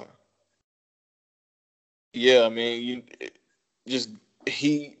 Yeah, I mean,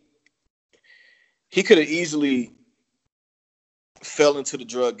 he could have easily fell into the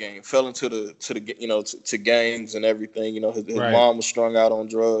drug game, fell into to gangs and everything. His right. Mom was strung out on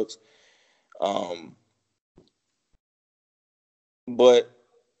drugs. But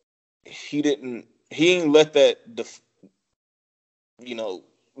he didn't let that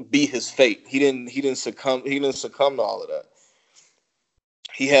be his fate. He didn't succumb to all of that.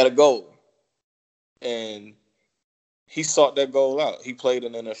 He had a goal, and he sought that goal out. He played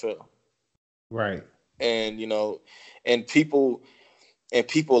in the NFL. Right. And and people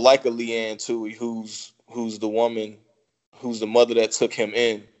like a Leanne Tui, who's the woman, who's the mother that took him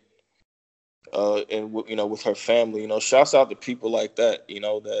in, and with her family. Shouts out to people like that.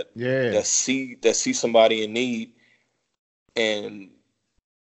 That see somebody in need and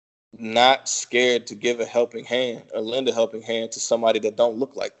not scared to give a helping hand or lend a helping hand to somebody that don't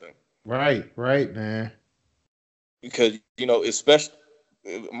look like them. Right, man. Because especially.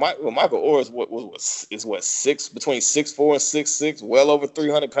 Michael Orr is between 6'4" and 6'6", well over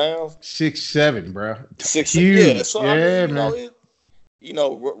 300 pounds. 6'7", bro. 6'7", yeah. So yeah, man.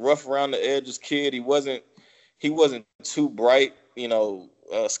 Rough around the edges kid. He wasn't too bright,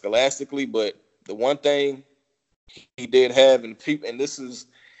 scholastically, but the one thing he did have, and this is,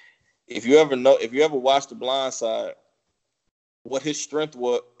 if you ever watched The Blind Side, what his strength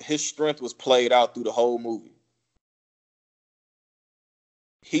was played out through the whole movie.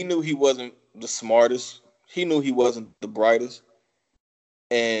 He knew he wasn't the smartest. He knew he wasn't the brightest.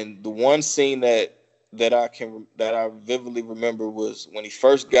 And the one scene that I vividly remember was when he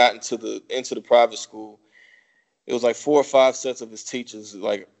first got into the private school. It was like 4 or 5 sets of his teachers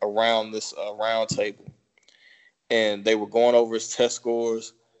like around this round table, and they were going over his test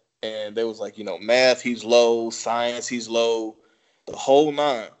scores. And they was like, math he's low, science he's low, the whole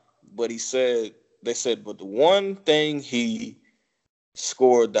nine. But they said, but the one thing he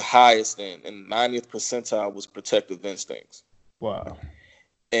scored the highest in 90th percentile was protective instincts. Wow.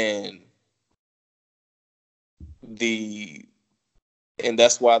 And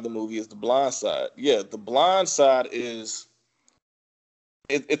that's why the movie is The Blind Side. Yeah, The Blind Side is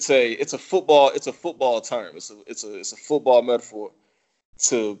it's a football term. It's a football metaphor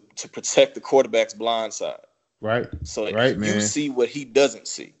to protect the quarterback's blind side. Right. So right, you man. see what he doesn't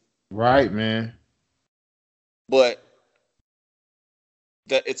see. Right, man. But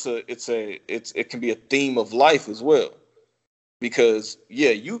that it can be a theme of life as well, because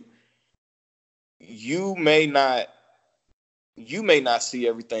you may not see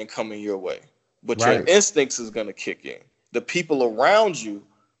everything coming your way, but right. Your instincts is going to kick in. The people around you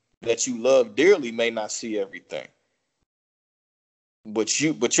that you love dearly may not see everything, but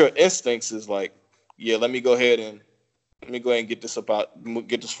your instincts is like, yeah, let me go ahead and get this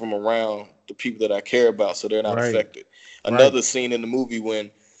from around the people that I care about, so they're not right. affected. Another scene in the movie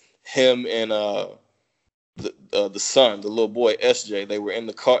when him and the son, the little boy SJ, they were in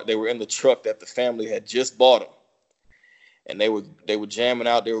the truck that the family had just bought him, and they were jamming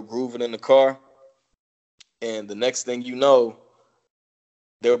out, they were grooving in the car, and the next thing you know,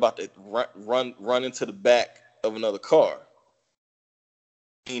 they were about to run into the back of another car,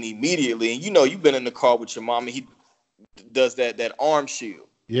 and immediately, and you've been in the car with your mom, and he does that arm shield,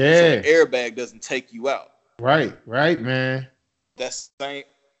 yeah, so the airbag doesn't take you out. Right, man. That same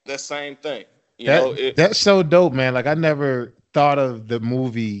thing. That's so dope, man. Like, I never thought of the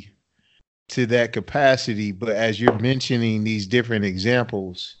movie to that capacity, but as you're mentioning these different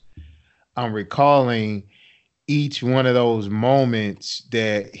examples, I'm recalling each one of those moments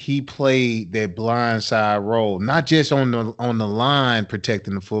that he played that blindside role, not just on the line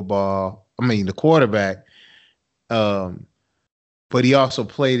protecting the quarterback, but he also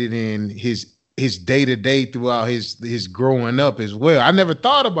played it in his day to day throughout his growing up as well. I never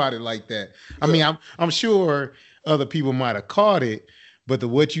thought about it like that. I mean, I'm sure other people might have caught it, but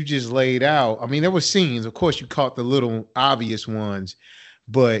what you just laid out, I mean, there were scenes. Of course, you caught the little obvious ones,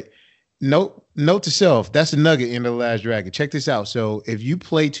 but note to self, that's a nugget in The Last Dragon. Check this out. So if you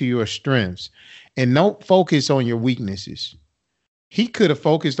play to your strengths and don't focus on your weaknesses, he could have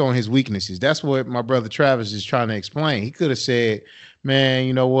focused on his weaknesses. That's what my brother Travis is trying to explain. He could have said, man,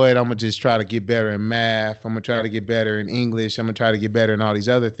 you know what? I'm going to just try to get better in math. I'm going to try to get better in English. I'm going to try to get better in all these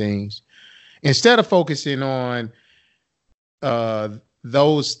other things. Instead of focusing on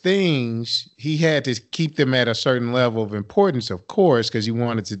those things, he had to keep them at a certain level of importance, of course, because he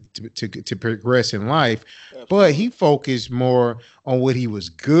wanted to progress in life. But he focused more on what he was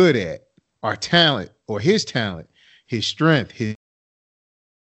good at, our talent, or his talent, his strength, his.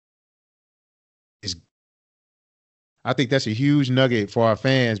 I think that's a huge nugget for our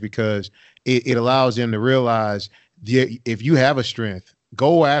fans because it allows them to realize if you have a strength,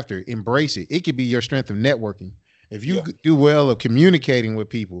 go after it, embrace it. It could be your strength of networking. If you do well of communicating with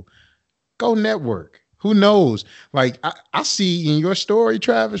people, go network. Who knows? Like I see in your story,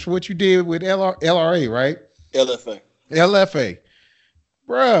 Travis, what you did with LRA, right? LFA.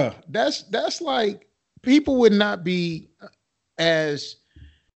 Bruh, that's like people would not be as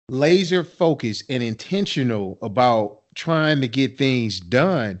laser focused and intentional about trying to get things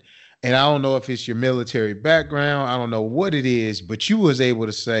done. And I don't know if it's your military background. I don't know what it is, but you was able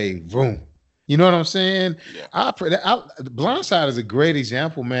to say, boom. You know what I'm saying? Yeah. Blindside is a great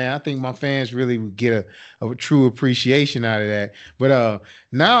example, man. I think my fans really would get a true appreciation out of that. But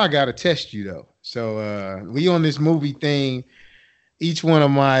now I got to test you, though. So we on this movie thing. Each one of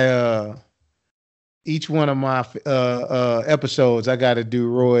my episodes, I got to do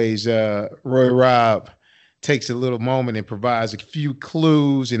Roy Robb takes a little moment and provides a few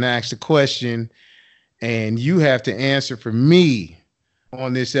clues and asks a question, and you have to answer for me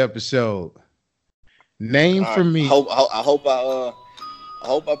on this episode. Name for me. I hope I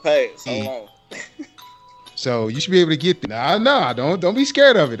pass. Hold on. So you should be able to get there. No, don't be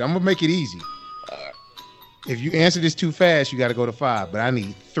scared of it. I'm gonna make it easy. All right. If you answer this too fast, you got to go to 5. But I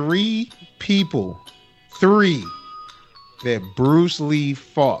need 3 people. 3 that Bruce Lee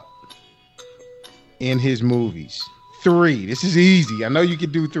fought in his movies. 3. This is easy. I know you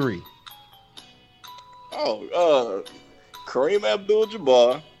can do 3. Kareem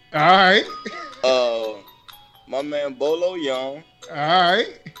Abdul-Jabbar. All right. My man Bolo Young. All right.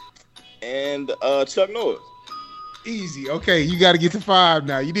 And Chuck Norris. Easy. Okay, you got to get to 5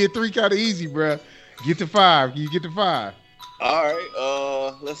 now. You did 3 kind of easy, bro. Get to 5. Can you get to 5? All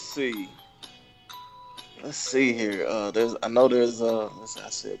right. Let's see. Let's see here. I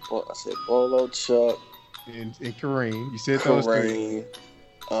said Bolo, Chuck, and Kareem. You said Kareem.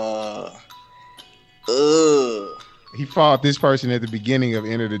 He fought this person at the beginning of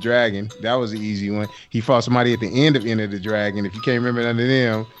Enter the Dragon. That was an easy one. He fought somebody at the end of Enter the Dragon. If you can't remember none of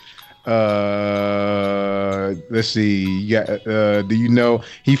them, let's see. Do you know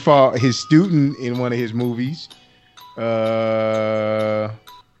he fought his student in one of his movies?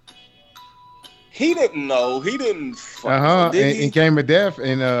 He didn't know. He didn't. In Game of Death,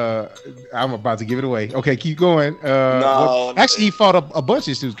 and I'm about to give it away. Okay, keep going. Actually, he fought a bunch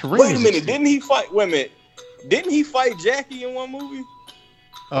of students. Kareem. Wait a minute. Didn't he fight? Wait a minute. Didn't he fight Jackie in one movie?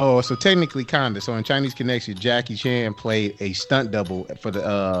 Oh, so technically, kinda. So in Chinese Connection, Jackie Chan played a stunt double for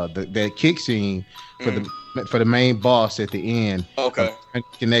the kick scene for the main boss at the end. Okay.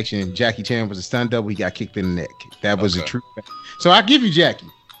 Connection. Jackie Chan was a stunt double. He got kicked in the neck. That was a true. So I give you Jackie.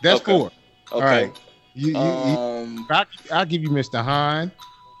 That's 4. Okay. All right. I'll give you Mr. Han.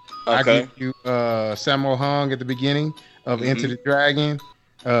 Okay. I'll give you Sammo Hung at the beginning of Enter the Dragon.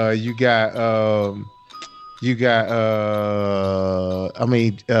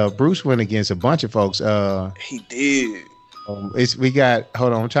 Bruce went against a bunch of folks. He did. Hold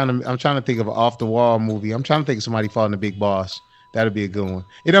on. I'm trying to think of an off the wall movie. I'm trying to think of somebody fighting the big boss. That'll be a good one.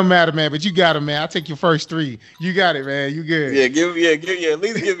 It don't matter, man, but you got it, man. I'll take your first 3. You got it, man. You good. Yeah, at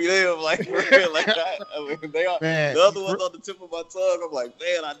least give me them. Like, for real. Like, they are, man, the other ones on the tip of my tongue. I'm like,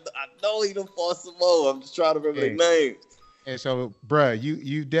 man, I know he done fought some more. I'm just trying to remember their names. And so, bruh,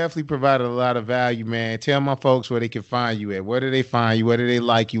 you definitely provided a lot of value, man. Tell my folks where they can find you at. Where do they find you? Where do they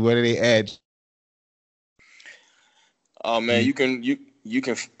like you? Where do they add? Oh, man, you can IG,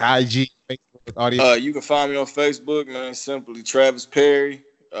 Facebook, audio. You can find me on Facebook, man. Simply Travis Perry.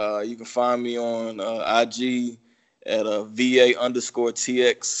 You can find me on IG at VA_TX6.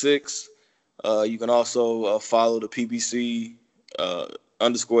 You can also follow the PPC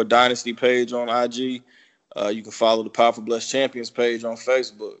 _Dynasty page on IG. You can follow the Powerful Blessed Champions page on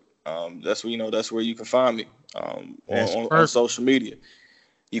Facebook. That's where you can find me on social media.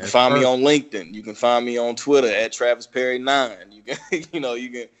 You can find me on LinkedIn. You can find me on Twitter at Travis Perry 9. You can,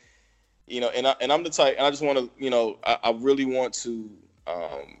 and I'm the type, and I just want to, I really want to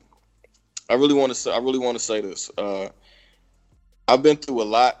say this. I've been through a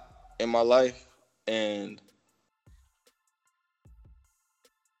lot in my life, and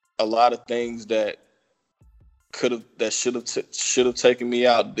a lot of things that should have taken me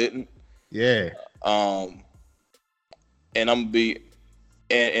out didn't. Yeah. And I'm gonna be,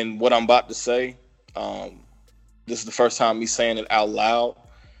 and what I'm about to say, this is the first time me saying it out loud.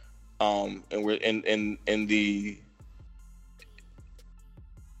 And we're in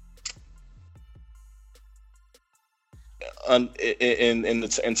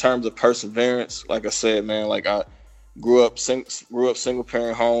terms of perseverance. Like I said, man, like I grew up single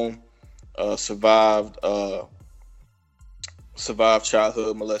parent home, survived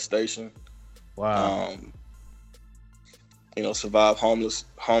childhood molestation. Wow. Survived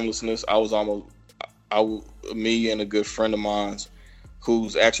homelessness. Me and a good friend of mine,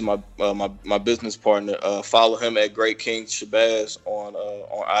 who's actually my business partner, follow him at Great King Shabazz on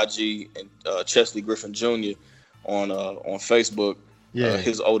IG, and Chesley Griffin Jr. on Facebook. Yeah.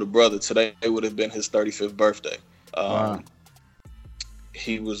 His older brother. Today would have been his 35th birthday. Wow.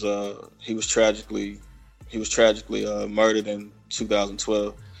 He was tragically murdered in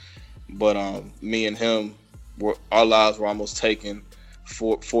 2012. But me and him, our lives were almost taken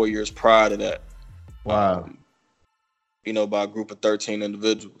 4 years prior to that. Wow. By a group of 13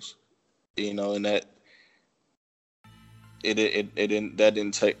 individuals. And that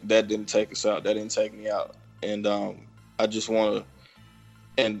that didn't take us out. That didn't take me out. And I just want to,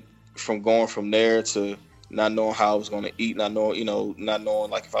 and from going from there to not knowing how I was going to eat, not knowing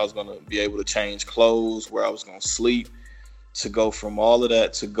like if I was going to be able to change clothes, where I was going to sleep, to go from all of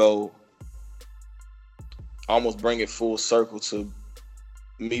that to go almost bring it full circle to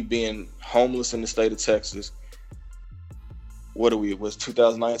me being homeless in the state of Texas. It was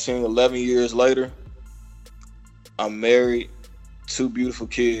 2019, 11 years later. I'm married, 2 beautiful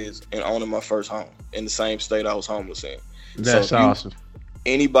kids, and owning my first home in the same state I was homeless in. That's awesome.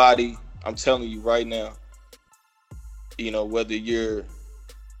 Anybody, I'm telling you right now, whether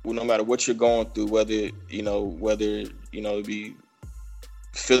no matter what you're going through, whether it be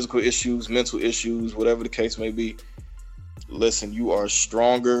physical issues, mental issues, whatever the case may be, listen, you are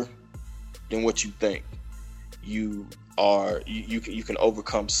stronger than what you think. You can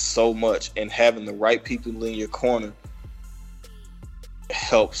overcome so much, and having the right people in your corner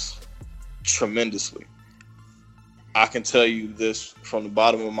helps tremendously. I can tell you this from the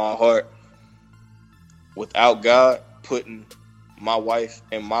bottom of my heart: without God putting my wife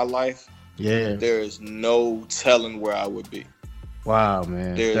in my life, there is no telling where I would be. Wow,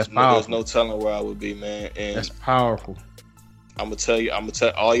 man. There's no telling where I would be, man. And that's powerful. I'm gonna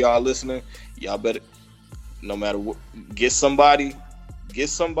tell all y'all listening, y'all better, no matter what, get somebody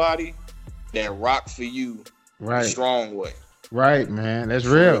that rock for you, right, the strong way. Right, man. That's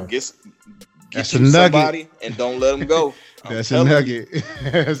real. Get you somebody and don't let them go. That's a nugget.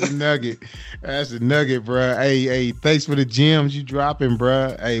 That's a nugget. That's a nugget, bro. Hey, thanks for the gems you dropping,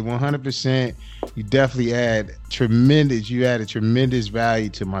 bro. Hey, 100%. You definitely added tremendous value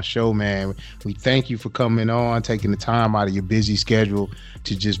to my show, man. We thank you for coming on, taking the time out of your busy schedule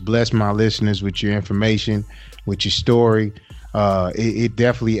to just bless my listeners with your information, with your story. It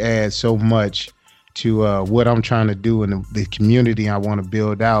definitely adds so much to what I'm trying to do and the community I want to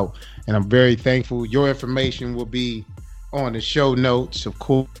build out. And I'm very thankful. Your information will be on the show notes, of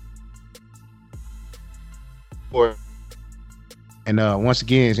course. And once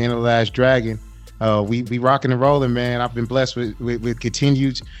again, it's In the Last Dragon. We rocking and rolling, man. I've been blessed with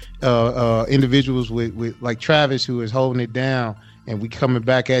continued individuals with like Travis, who is holding it down, and we coming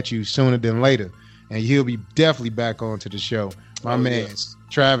back at you sooner than later. And he'll be definitely back on to the show. My man, yes.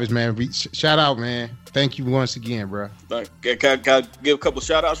 Travis, man, shout out, man. Thank you once again, bro. Can I give a couple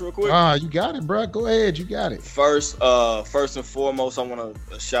shout outs real quick? You got it, bro. Go ahead. You got it. First and foremost, I want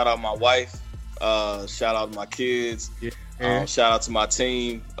to shout out my wife. Shout out to my kids. Yeah. Shout out to my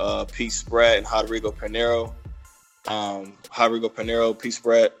team, Pete Spratt and Rodrigo Pinero. Rodrigo Pinero, Pete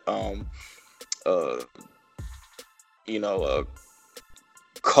Spratt,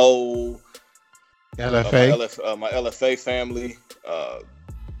 Cole, LFA, my LFA family,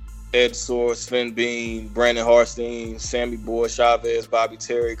 Ed Soar, Sven Bean, Brandon Harstein, Sammy Boy, Chavez, Bobby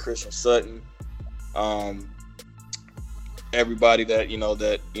Terry, Christian Sutton, everybody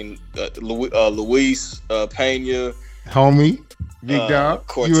Luis Pena, homie, Big Dog,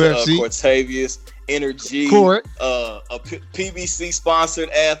 UFC, Cortavius, Energy, Court. PBC sponsored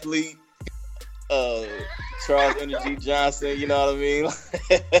athlete, Charles Energy Johnson. You know what I mean?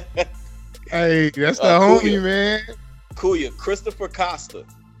 Hey, that's the homie, Kuya. man. Kuya, Christopher Costa.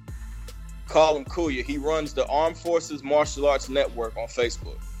 Call him Kuya. He runs the Armed Forces Martial Arts Network on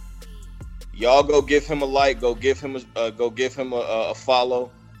Facebook. Y'all go give him a like. Go give him a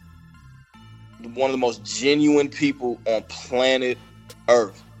follow. One of the most genuine people on planet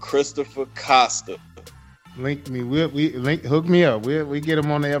Earth, Christopher Costa. Link me. Hook me up. We get him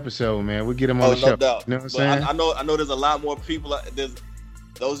on the episode, man. We get him on the show. No doubt. You know what I'm saying? I know. There's a lot more people.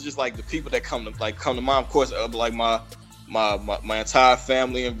 Those are just like the people that come to mind. Of course, like my entire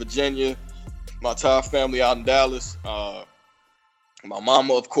family in Virginia, my entire family out in Dallas. My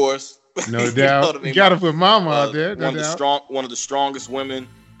mama, of course. No You doubt. know what I mean? You gotta put mama out there. No doubt. One of the strongest women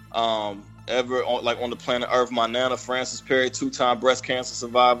ever on the planet Earth. My nana, Frances Perry, 2-time breast cancer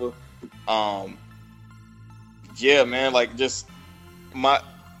survivor. Yeah, man, like just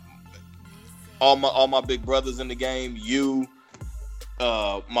all my big brothers in the game. You,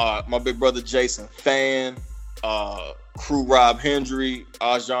 my big brother Jason Fan, Crew Rob Hendry,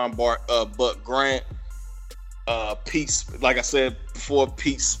 Ajan Buck Grant, Pete. Like I said before,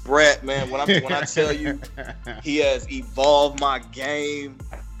 Pete Spratt. Man, when I tell you, he has evolved my game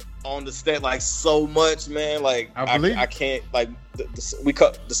on the stat like so much, man. Like I can't like we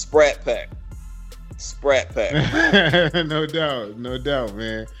cut the Sprat Pack. No doubt,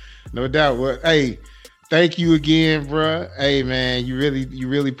 man. No doubt. Well, hey, thank you again, bro. Hey, man, you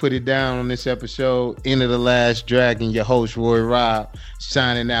really put it down on this episode. Enter the Last Dragon. Your host Roy Robb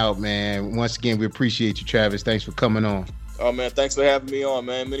signing out, man. Once again, we appreciate you, Travis. Thanks for coming on. Oh man, thanks for having me on,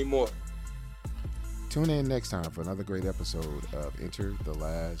 man. Many more. Tune in next time for another great episode of Enter the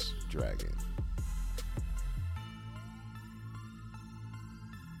Last Dragon.